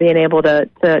being able to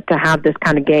have this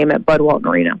kind of game at Bud Walton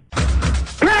Arena.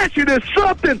 Passion is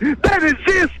something that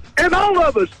exists in all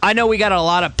of us. I know we got a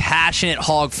lot of passionate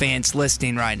Hog fans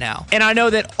listening right now, and I know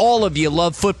that all of you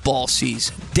love football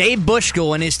season. Dave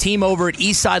Bushkill and his team over at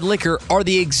Eastside Liquor are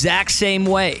the exact same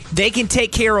way. They can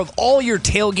take care of all your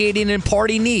tailgating and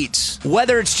party needs,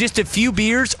 whether it's just a few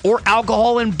beers or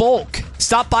alcohol in bulk.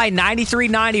 Stop by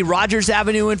 9390 Rogers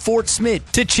Avenue in Fort Smith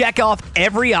to check off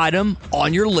every item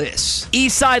on your list.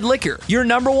 Eastside Liquor, your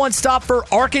number 1 stop for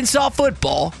Arkansas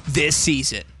football this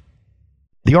season.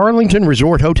 The Arlington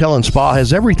Resort Hotel and Spa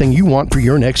has everything you want for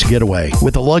your next getaway.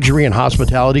 With the luxury and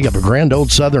hospitality of a grand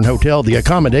old southern hotel, the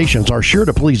accommodations are sure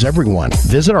to please everyone.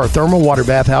 Visit our thermal water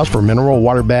bathhouse for mineral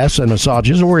water baths and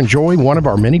massages, or enjoy one of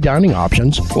our many dining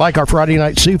options, like our Friday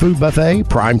night seafood buffet,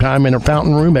 primetime in a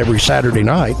fountain room every Saturday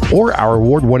night, or our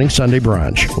award-winning Sunday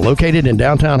brunch. Located in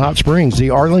downtown Hot Springs,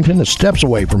 the Arlington is steps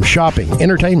away from shopping,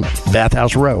 entertainment,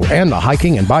 Bathhouse Row, and the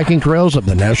hiking and biking trails of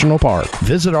the National Park.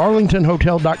 Visit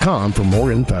arlingtonhotel.com for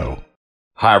more info.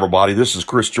 Hi, everybody. This is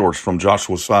Chris George from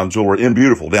Joshua's Fine Jewelry in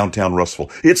beautiful downtown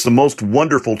Russellville. It's the most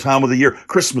wonderful time of the year.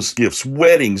 Christmas gifts,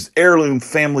 weddings, heirloom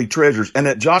family treasures. And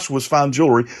at Joshua's Fine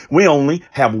Jewelry, we only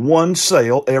have one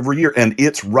sale every year, and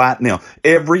it's right now.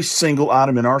 Every single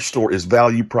item in our store is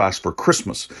value priced for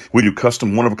Christmas. We do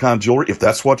custom one-of-a-kind jewelry. If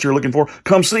that's what you're looking for,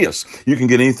 come see us. You can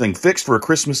get anything fixed for a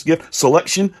Christmas gift.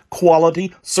 Selection,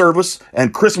 quality, service,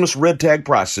 and Christmas red tag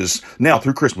prices now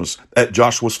through Christmas at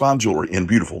Joshua's Fine Jewelry in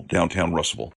beautiful downtown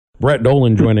Russellville. Brett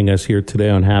Dolan joining us here today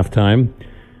on Halftime.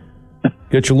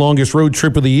 Get your longest road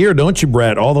trip of the year, don't you,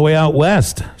 Brett? All the way out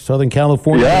west, Southern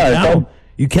California. Yeah.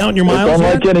 You counting your miles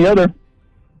yet? Unlike any other.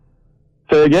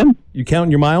 Say again? You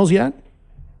counting your miles yet?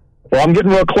 Well, I'm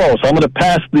getting real close. I'm going to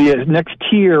pass the next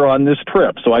tier on this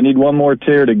trip, so I need one more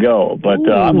tier to go.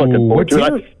 But I'm looking forward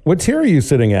to it. What tier are you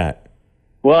sitting at?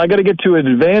 Well, I got to get to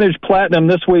Advantage Platinum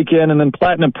this weekend, and then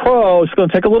Platinum Pro. It's going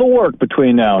to take a little work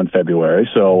between now and February.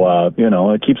 So,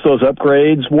 it keeps those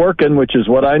upgrades working, which is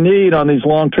what I need on these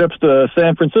long trips to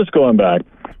San Francisco and back.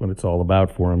 That's what it's all about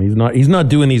for him. He's not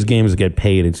doing these games to get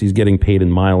paid. He's getting paid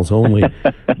in miles only.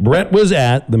 Brett was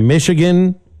at the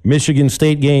Michigan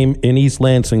State game in East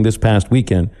Lansing this past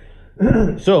weekend.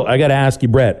 So I got to ask you,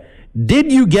 Brett,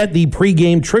 did you get the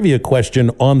pregame trivia question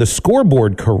on the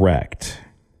scoreboard correct?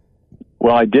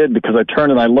 Well, I did, because I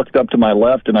turned and I looked up to my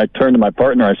left, and I turned to my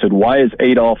partner. I said, "Why is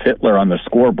Adolf Hitler on the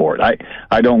scoreboard?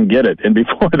 I don't get it." And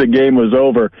before the game was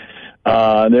over,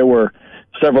 there were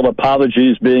several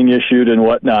apologies being issued and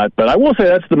whatnot. But I will say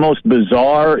that's the most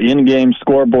bizarre in-game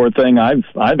scoreboard thing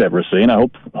I've ever seen. I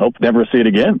hope never see it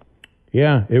again.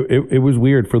 Yeah, it was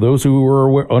weird. For those who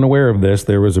were unaware of this,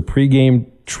 there was a pregame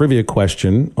trivia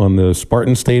question on the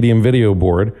Spartan Stadium video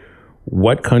board.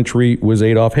 What country was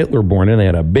Adolf Hitler born in? They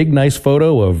had a big, nice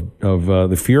photo of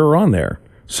the Fuhrer on there.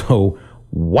 So,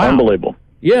 wow, unbelievable.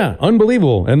 Yeah,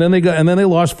 unbelievable. And then they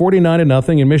lost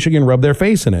 49-0, and Michigan rubbed their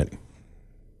face in it.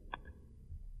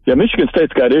 Yeah, Michigan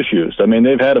State's got issues. I mean,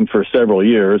 they've had them for several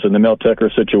years, and the Mel Tucker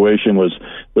situation was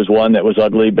one that was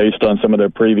ugly based on some of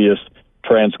their previous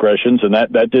transgressions, and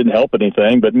that didn't help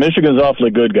anything. But Michigan's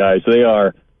awfully good, guys. They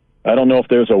are. I don't know if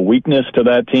there's a weakness to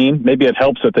that team. Maybe it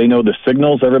helps that they know the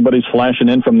signals everybody's flashing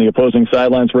in from the opposing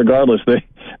sidelines. Regardless,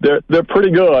 they're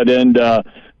pretty good, and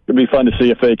it'd be fun to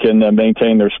see if they can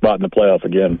maintain their spot in the playoff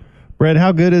again. Brett,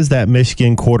 how good is that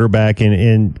Michigan quarterback,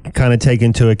 and kind of take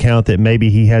into account that maybe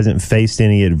he hasn't faced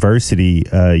any adversity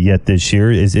yet this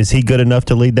year? Is he good enough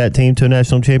to lead that team to a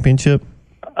national championship?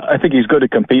 I think he's good to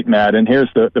compete, Matt, and here's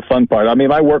the fun part. I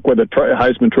mean, I work with a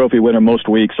Heisman Trophy winner most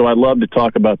weeks, so I love to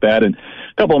talk about that. And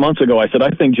a couple of months ago, I said,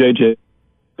 I think J.J. is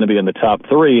going to be in the top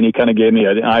 3, and he kind of gave me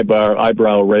an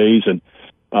eyebrow raise, and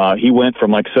he went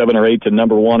from like 7 or 8 to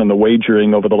number 1 in the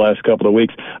wagering over the last couple of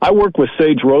weeks. I worked with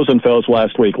Sage Rosenfels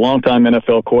last week, longtime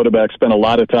NFL quarterback, spent a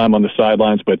lot of time on the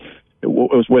sidelines, but it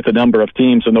was with a number of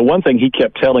teams. And the one thing he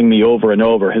kept telling me over and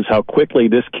over is how quickly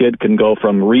this kid can go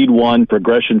from read 1,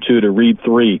 progression 2 to read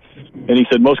 3. And he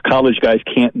said most college guys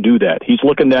can't do that. He's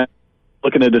looking at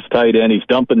his tight end. He's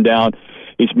dumping down.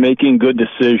 He's making good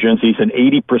decisions. He's an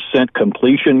 80%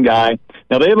 completion guy.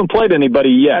 Now, they haven't played anybody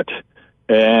yet.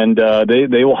 And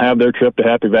they will have their trip to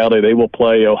Happy Valley. They will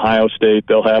play Ohio State.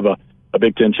 They'll have a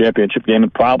Big Ten championship game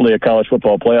and probably a college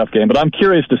football playoff game. But I'm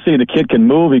curious to see. The kid can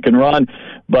move. He can run.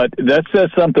 But that says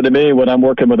something to me when I'm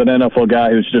working with an NFL guy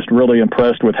who's just really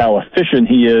impressed with how efficient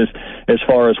he is as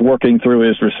far as working through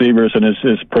his receivers and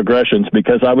his progressions,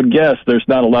 because I would guess there's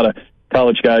not a lot of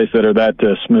college guys that are that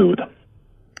smooth.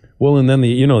 Well, and then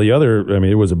the other, I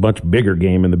mean, it was a much bigger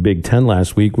game in the Big Ten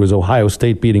last week, was Ohio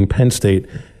State beating Penn State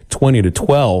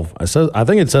 20-12. I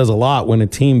think it says a lot when a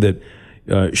team that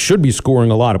should be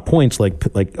scoring a lot of points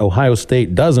like Ohio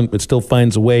State doesn't, but still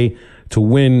finds a way to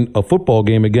win a football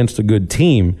game against a good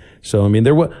team. So, I mean,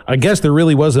 I guess there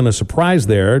really wasn't a surprise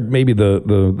there. Maybe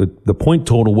the point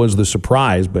total was the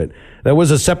surprise, but that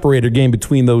was a separator game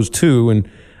between those two. And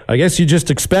I guess you just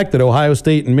expect that Ohio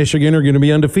State and Michigan are going to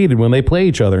be undefeated when they play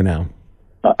each other now.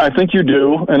 I think you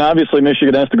do, and obviously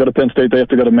Michigan has to go to Penn State, they have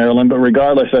to go to Maryland, but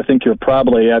regardless, I think you're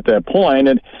probably at that point.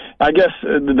 And I guess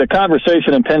the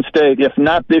conversation in Penn State, if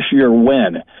not this year,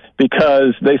 when?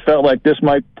 Because they felt like this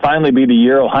might finally be the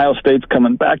year. Ohio State's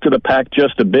coming back to the pack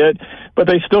just a bit, but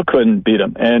they still couldn't beat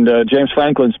them. And James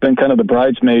Franklin's been kind of the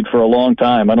bridesmaid for a long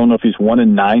time. I don't know if he's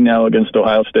 1-9 now against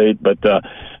Ohio State, but that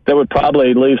would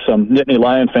probably leave some Nittany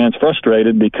Lion fans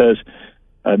frustrated because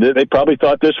they probably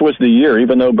thought this was the year,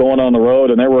 even though going on the road,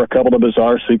 and there were a couple of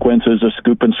bizarre sequences, a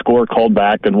scoop and score called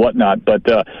back and whatnot. But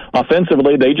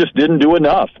offensively, they just didn't do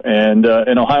enough. And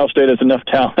Ohio State has enough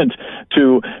talent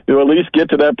to at least get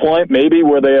to that point, maybe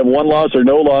where they have one loss or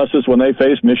no losses when they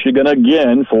face Michigan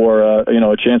again for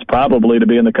a chance probably to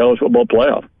be in the college football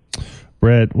playoff.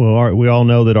 Brett, well, we all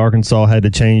know that Arkansas had to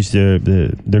change their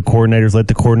coordinators, let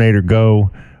the coordinator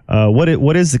go.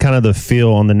 What is the kind of the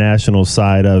feel on the national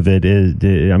side of it?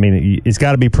 It's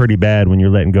got to be pretty bad when you're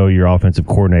letting go of your offensive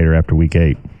coordinator after week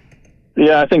 8.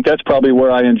 Yeah, I think that's probably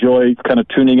where I enjoy kind of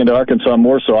tuning into Arkansas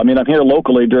more so. I mean, I'm here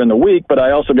locally during the week, but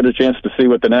I also get a chance to see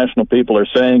what the national people are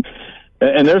saying.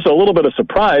 And there's a little bit of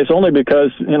surprise only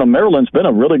because, Maryland's been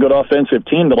a really good offensive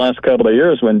team the last couple of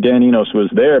years when Dan Enos was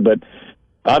there, but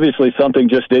obviously something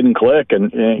just didn't click.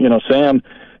 And, Sam,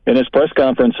 in his press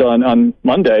conference on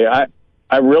Monday,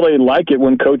 I really like it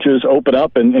when coaches open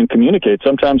up and communicate.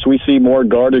 Sometimes we see more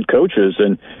guarded coaches,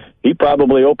 and he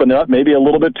probably opened up maybe a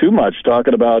little bit too much,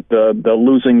 talking about the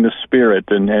losing the spirit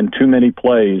and too many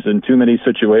plays and too many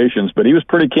situations. But he was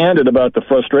pretty candid about the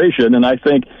frustration, and I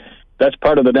think that's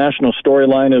part of the national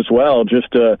storyline as well.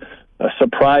 Just a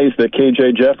surprise that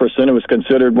K.J. Jefferson, who was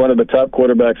considered one of the top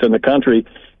quarterbacks in the country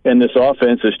in this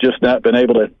offense, has just not been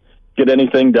able to get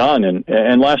anything done.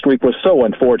 And last week was so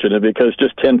unfortunate because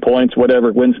just 10 points,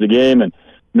 whatever, wins the game and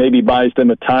maybe buys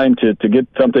them a time to get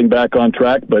something back on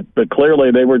track. But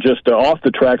clearly they were just off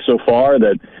the track so far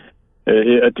that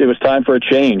it was time for a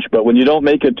change. But when you don't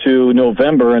make it to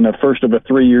November and the first of a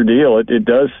 3-year deal, it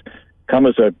does come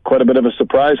as quite a bit of a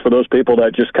surprise for those people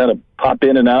that just kind of pop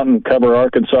in and out and cover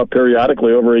Arkansas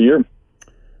periodically over a year.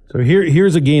 So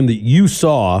here's a game that you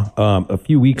saw a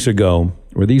few weeks ago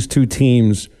where these two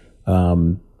teams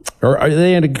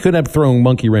they could have thrown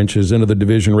monkey wrenches into the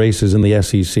division races in the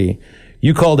SEC.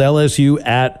 You called LSU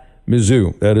at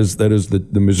Mizzou. That is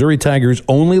the Missouri Tigers'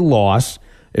 only loss.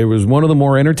 It was one of the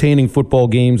more entertaining football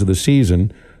games of the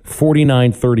season,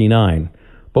 49-39.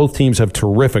 Both teams have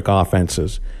terrific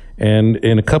offenses. And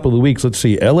in a couple of weeks, let's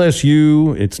see,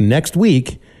 LSU, it's next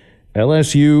week,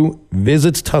 LSU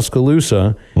visits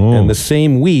Tuscaloosa, and the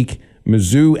same week,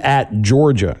 Mizzou at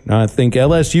Georgia. Now, I think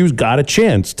LSU's got a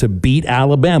chance to beat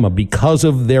Alabama because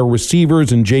of their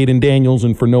receivers and Jaden Daniels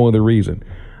and for no other reason.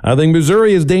 I think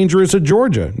Missouri is dangerous at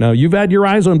Georgia. Now, you've had your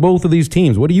eyes on both of these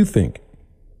teams. What do you think?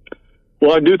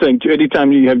 Well, I do think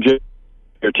anytime you have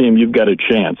your team, you've got a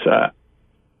chance.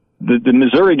 The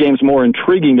Missouri game's more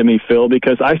intriguing to me, Phil,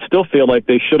 because I still feel like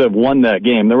they should have won that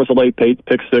game. There was a late pick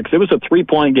six. It was a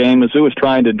 3-point game. Mizzou was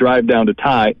trying to drive down to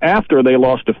tie after they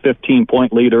lost a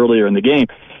 15-point lead earlier in the game.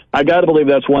 I got to believe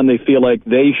that's one they feel like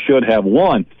they should have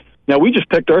won. Now, we just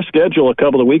picked our schedule a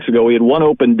couple of weeks ago. We had one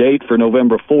open date for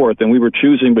November 4th, and we were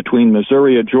choosing between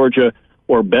Missouri at Georgia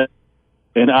or Bedlam.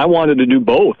 And I wanted to do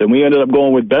both, and we ended up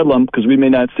going with Bedlam because we may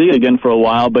not see it again for a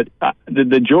while. But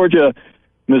the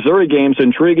Georgia-Missouri game's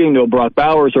intriguing, no Brock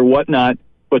Bowers or whatnot.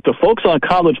 But the folks on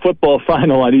College Football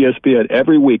Final on ESPN,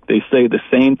 every week they say the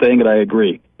same thing, and I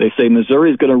agree. They say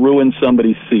Missouri's going to ruin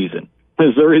somebody's season.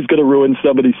 Missouri's going to ruin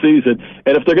somebody's season.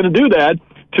 And if they're going to do that,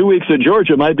 2 weeks at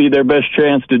Georgia might be their best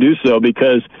chance to do so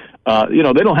because, they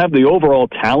don't have the overall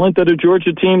talent that a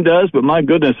Georgia team does. But my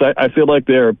goodness, I feel like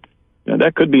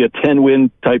that could be a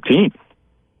 10-win type team.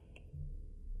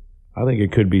 I think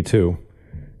it could be too.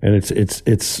 And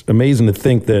it's amazing to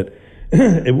think that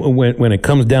when it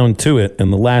comes down to it,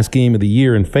 in the last game of the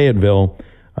year in Fayetteville,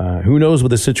 who knows what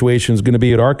the situation is going to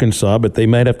be at Arkansas, but they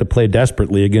might have to play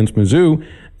desperately against Mizzou.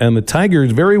 And the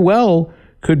Tigers very well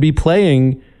could be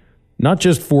playing not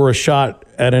just for a shot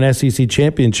at an SEC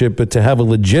championship, but to have a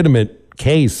legitimate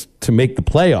case to make the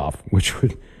playoff,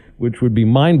 which would be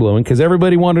mind-blowing because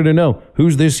everybody wanted to know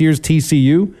who's this year's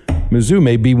TCU. Mizzou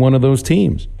may be one of those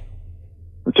teams.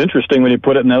 It's interesting when you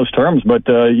put it in those terms, but,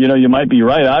 you might be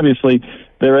right. Obviously,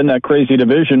 they're in that crazy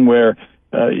division where,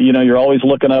 you're always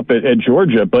looking up at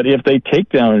Georgia. But if they take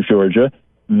down Georgia,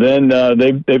 then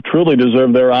they've truly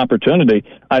deserved their opportunity.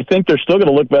 I think they're still going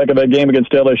to look back at that game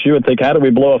against LSU and think, how do we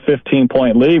blow a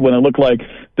 15-point lead when it looked like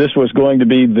this was going to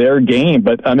be their game?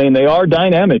 But, I mean, they are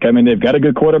dynamic. I mean, they've got a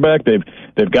good quarterback.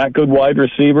 They've got good wide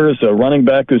receivers, a running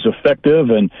back who's effective,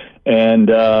 and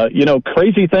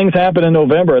crazy things happen in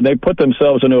November, and they put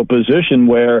themselves into a position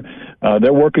where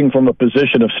they're working from a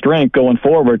position of strength going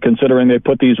forward, considering they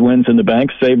put these wins in the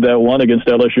bank, saved that one against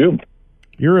LSU.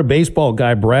 You're a baseball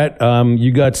guy, Brett.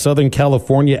 You got Southern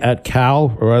California at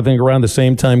Cal, or I think around the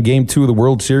same time, Game 2 of the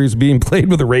World Series being played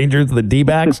with the Rangers and the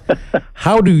D-backs.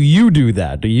 How do you do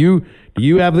that? Do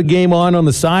you have the game on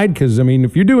the side? Because, I mean,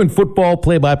 if you're doing football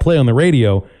play-by-play on the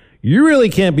radio, you really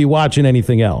can't be watching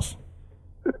anything else.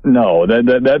 No,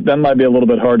 that might be a little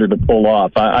bit harder to pull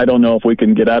off. I don't know if we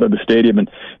can get out of the stadium and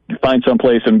find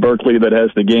someplace in Berkeley that has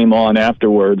the game on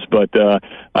afterwards. But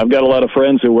I've got a lot of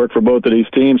friends who work for both of these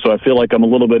teams, so I feel like I'm a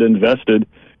little bit invested.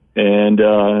 And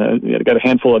I've got a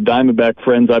handful of Diamondback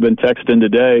friends I've been texting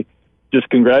today, just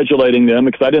congratulating them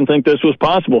because I didn't think this was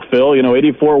possible, Phil.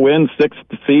 84 wins,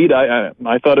 6th seed. I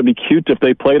thought it'd be cute if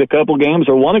they played a couple games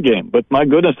or won a game. But my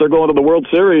goodness, they're going to the World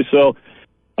Series, so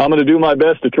I'm going to do my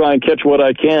best to try and catch what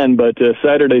I can, but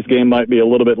Saturday's game might be a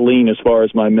little bit lean as far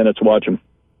as my minutes watching.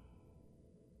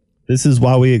 This is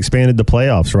why we expanded the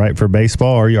playoffs, right, for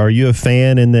baseball. Are you a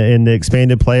fan in the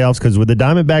expanded playoffs? Because the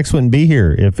Diamondbacks wouldn't be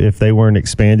here if they weren't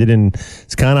expanded, and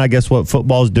it's kind of, I guess, what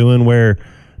football's doing where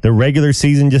the regular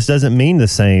season just doesn't mean the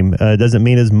same. It doesn't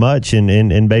mean as much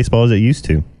in baseball as it used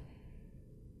to.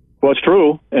 Well, it's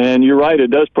true, and you're right.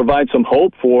 It does provide some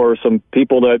hope for some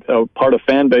people that are part of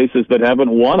fan bases that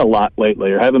haven't won a lot lately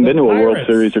or haven't been to a World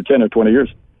Series for 10 or 20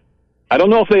 years. I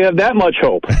don't know if they have that much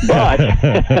hope, but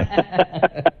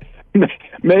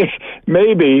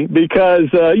maybe because,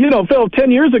 Phil, 10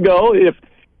 years ago,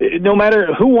 no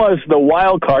matter who was the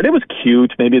wild card, it was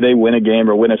cute. Maybe they win a game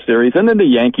or win a series, and then the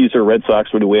Yankees or Red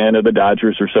Sox would win or the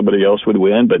Dodgers or somebody else would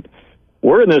win, but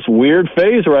we're in this weird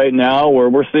phase right now where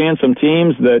we're seeing some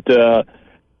teams that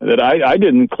I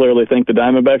didn't clearly think the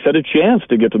Diamondbacks had a chance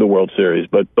to get to the World Series,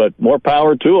 but more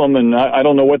power to them. And I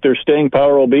don't know what their staying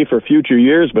power will be for future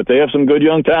years, but they have some good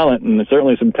young talent and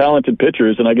certainly some talented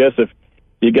pitchers. And I guess if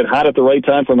you get hot at the right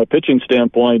time from a pitching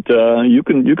standpoint, you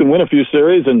can win a few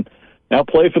series and now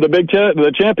play for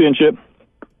the championship.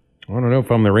 I don't know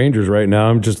if I'm the Rangers right now.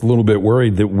 I'm just a little bit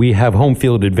worried that we have home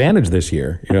field advantage this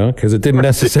year, because it didn't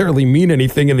necessarily mean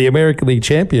anything in the American League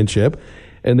Championship.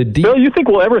 And Bill, you think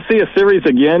we'll ever see a series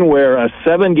again where a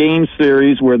 7-game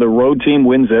series where the road team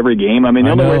wins every game? I mean,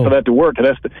 the only way for that to work,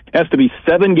 it has to be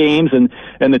 7 games, and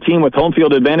the team with home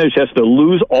field advantage has to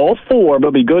lose all 4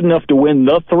 but be good enough to win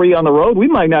the 3 on the road. We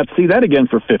might not see that again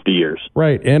for 50 years.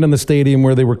 Right, and in the stadium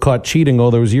where they were caught cheating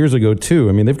all those years ago, too.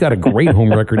 I mean, they've got a great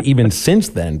home record even since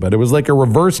then, but it was like a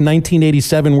reverse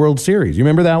 1987 World Series. You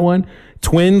remember that one?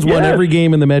 Twins won every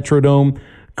game in the Metrodome.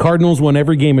 Cardinals won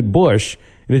every game at Busch.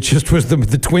 And it just was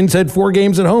the Twins had 4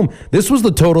 games at home. This was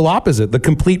the total opposite, the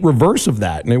complete reverse of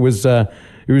that. And it was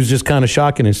just kind of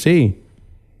shocking to see.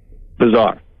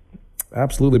 Bizarre.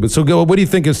 Absolutely. But so, what do you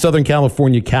think of Southern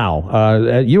California Cal?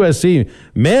 At USC,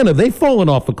 man, have they fallen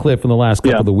off a cliff in the last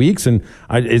couple of weeks? And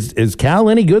is Cal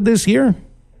any good this year?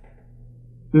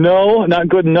 No, not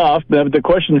good enough. The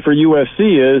question for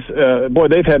USC is,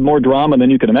 they've had more drama than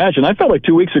you can imagine. I felt like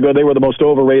 2 weeks ago they were the most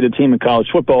overrated team in college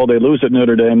football. They lose at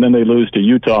Notre Dame, then they lose to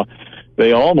Utah.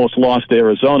 They almost lost to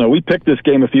Arizona. We picked this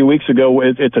game a few weeks ago.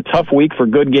 It's a tough week for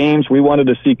good games. We wanted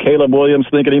to see Caleb Williams,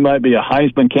 thinking he might be a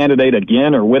Heisman candidate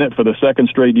again or win it for the 2nd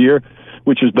straight year,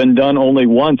 which has been done only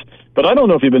once. But I don't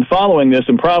know if you've been following this,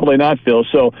 and probably not, Phil.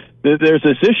 So there's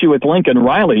this issue with Lincoln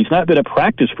Riley. He's not been at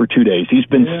practice for 2 days. He's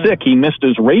been sick. He missed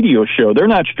his radio show. They're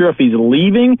not sure if he's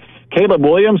leaving. Caleb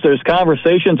Williams, there's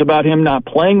conversations about him not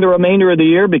playing the remainder of the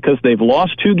year because they've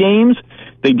lost 2 games.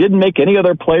 They didn't make any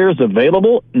other players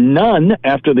available, none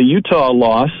after the Utah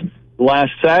loss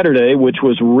last Saturday, which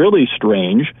was really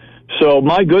strange. So,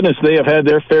 my goodness, they have had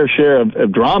their fair share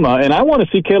of drama. And I want to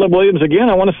see Caleb Williams again.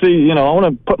 I want to see, I want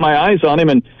to put my eyes on him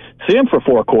and see him for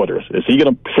 4 quarters. Is he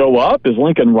going to show up? Is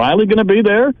Lincoln Riley going to be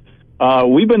there?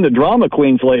 We've been the drama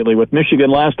queens lately with Michigan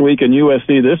last week and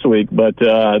USC this week, but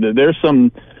there's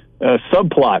some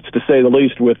subplots, to say the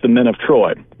least, with the men of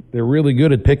Troy. They're really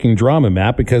good at picking drama,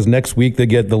 Matt, because next week they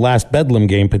get the last Bedlam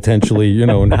game potentially,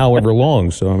 in however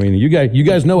long. So, I mean, you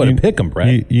guys know how to pick them,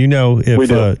 Brad.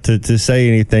 If to say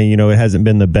anything, it hasn't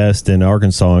been the best in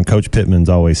Arkansas, and Coach Pittman's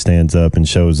always stands up and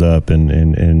shows up, and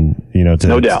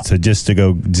no doubt. To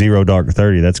go 0 dark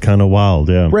 30, that's kind of wild.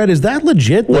 Yeah, Brad, is that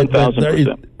legit?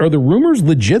 1,000%. Are the rumors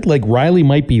legit? Like Riley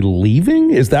might be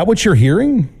leaving? Is that what you're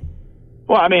hearing?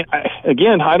 Well, I mean,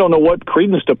 I don't know what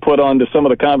credence to put onto some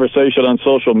of the conversation on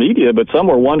social media, but some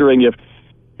were wondering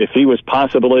if he was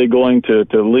possibly going to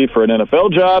leave for an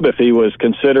NFL job, if he was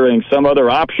considering some other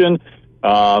option.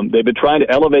 They've been trying to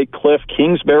elevate Cliff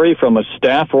Kingsbury from a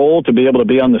staff role to be able to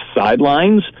be on the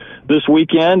sidelines this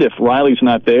weekend if Riley's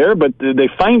not there, but they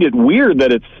find it weird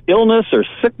that it's illness or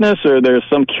sickness or there's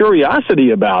some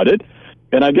curiosity about it.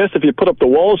 And I guess if you put up the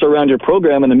walls around your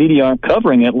program and the media aren't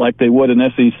covering it like they would an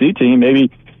SEC team, maybe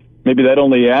that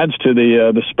only adds to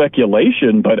the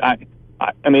speculation. But I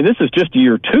mean, this is just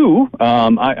year 2.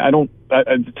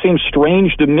 It seems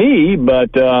strange to me,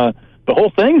 but the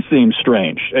whole thing seems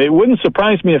strange. It wouldn't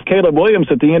surprise me if Caleb Williams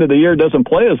at the end of the year doesn't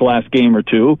play his last game or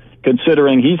 2,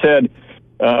 considering he's had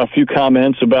a few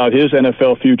comments about his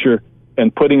NFL future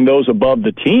and putting those above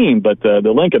the team. But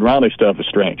the Lincoln Riley stuff is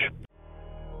strange.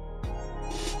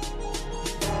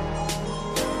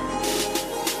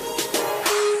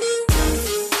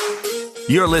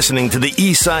 You're listening to the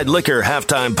Eastside Liquor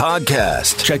Halftime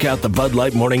Podcast. Check out the Bud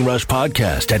Light Morning Rush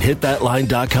Podcast at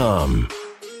hitthatline.com.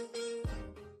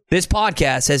 This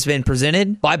podcast has been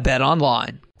presented by Bet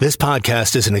Online. This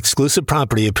podcast is an exclusive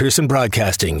property of Pearson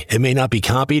Broadcasting. It may not be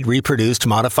copied, reproduced,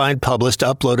 modified, published,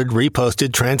 uploaded,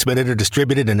 reposted, transmitted, or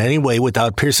distributed in any way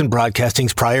without Pearson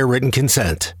Broadcasting's prior written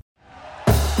consent.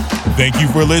 Thank you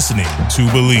for listening to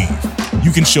Believe.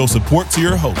 You can show support to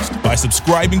your host by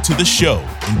subscribing to the show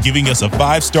and giving us a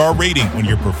 5-star rating on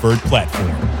your preferred platform.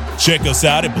 Check us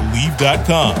out at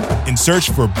Believe.com and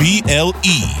search for BLEAV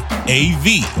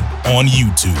on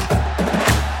YouTube.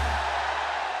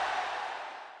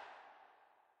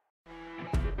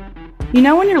 You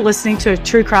know when you're listening to a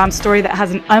true crime story that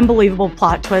has an unbelievable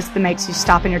plot twist that makes you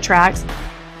stop in your tracks?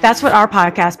 That's what our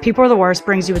podcast, People Are the Worst,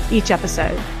 brings you with each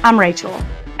episode. I'm Rachel.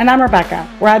 And I'm Rebecca.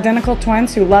 We're identical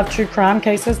twins who love true crime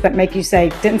cases that make you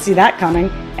say, didn't see that coming,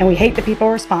 and we hate the people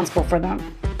responsible for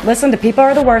them. Listen to People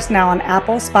Are the Worst now on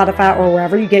Apple, Spotify, or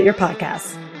wherever you get your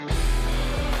podcasts.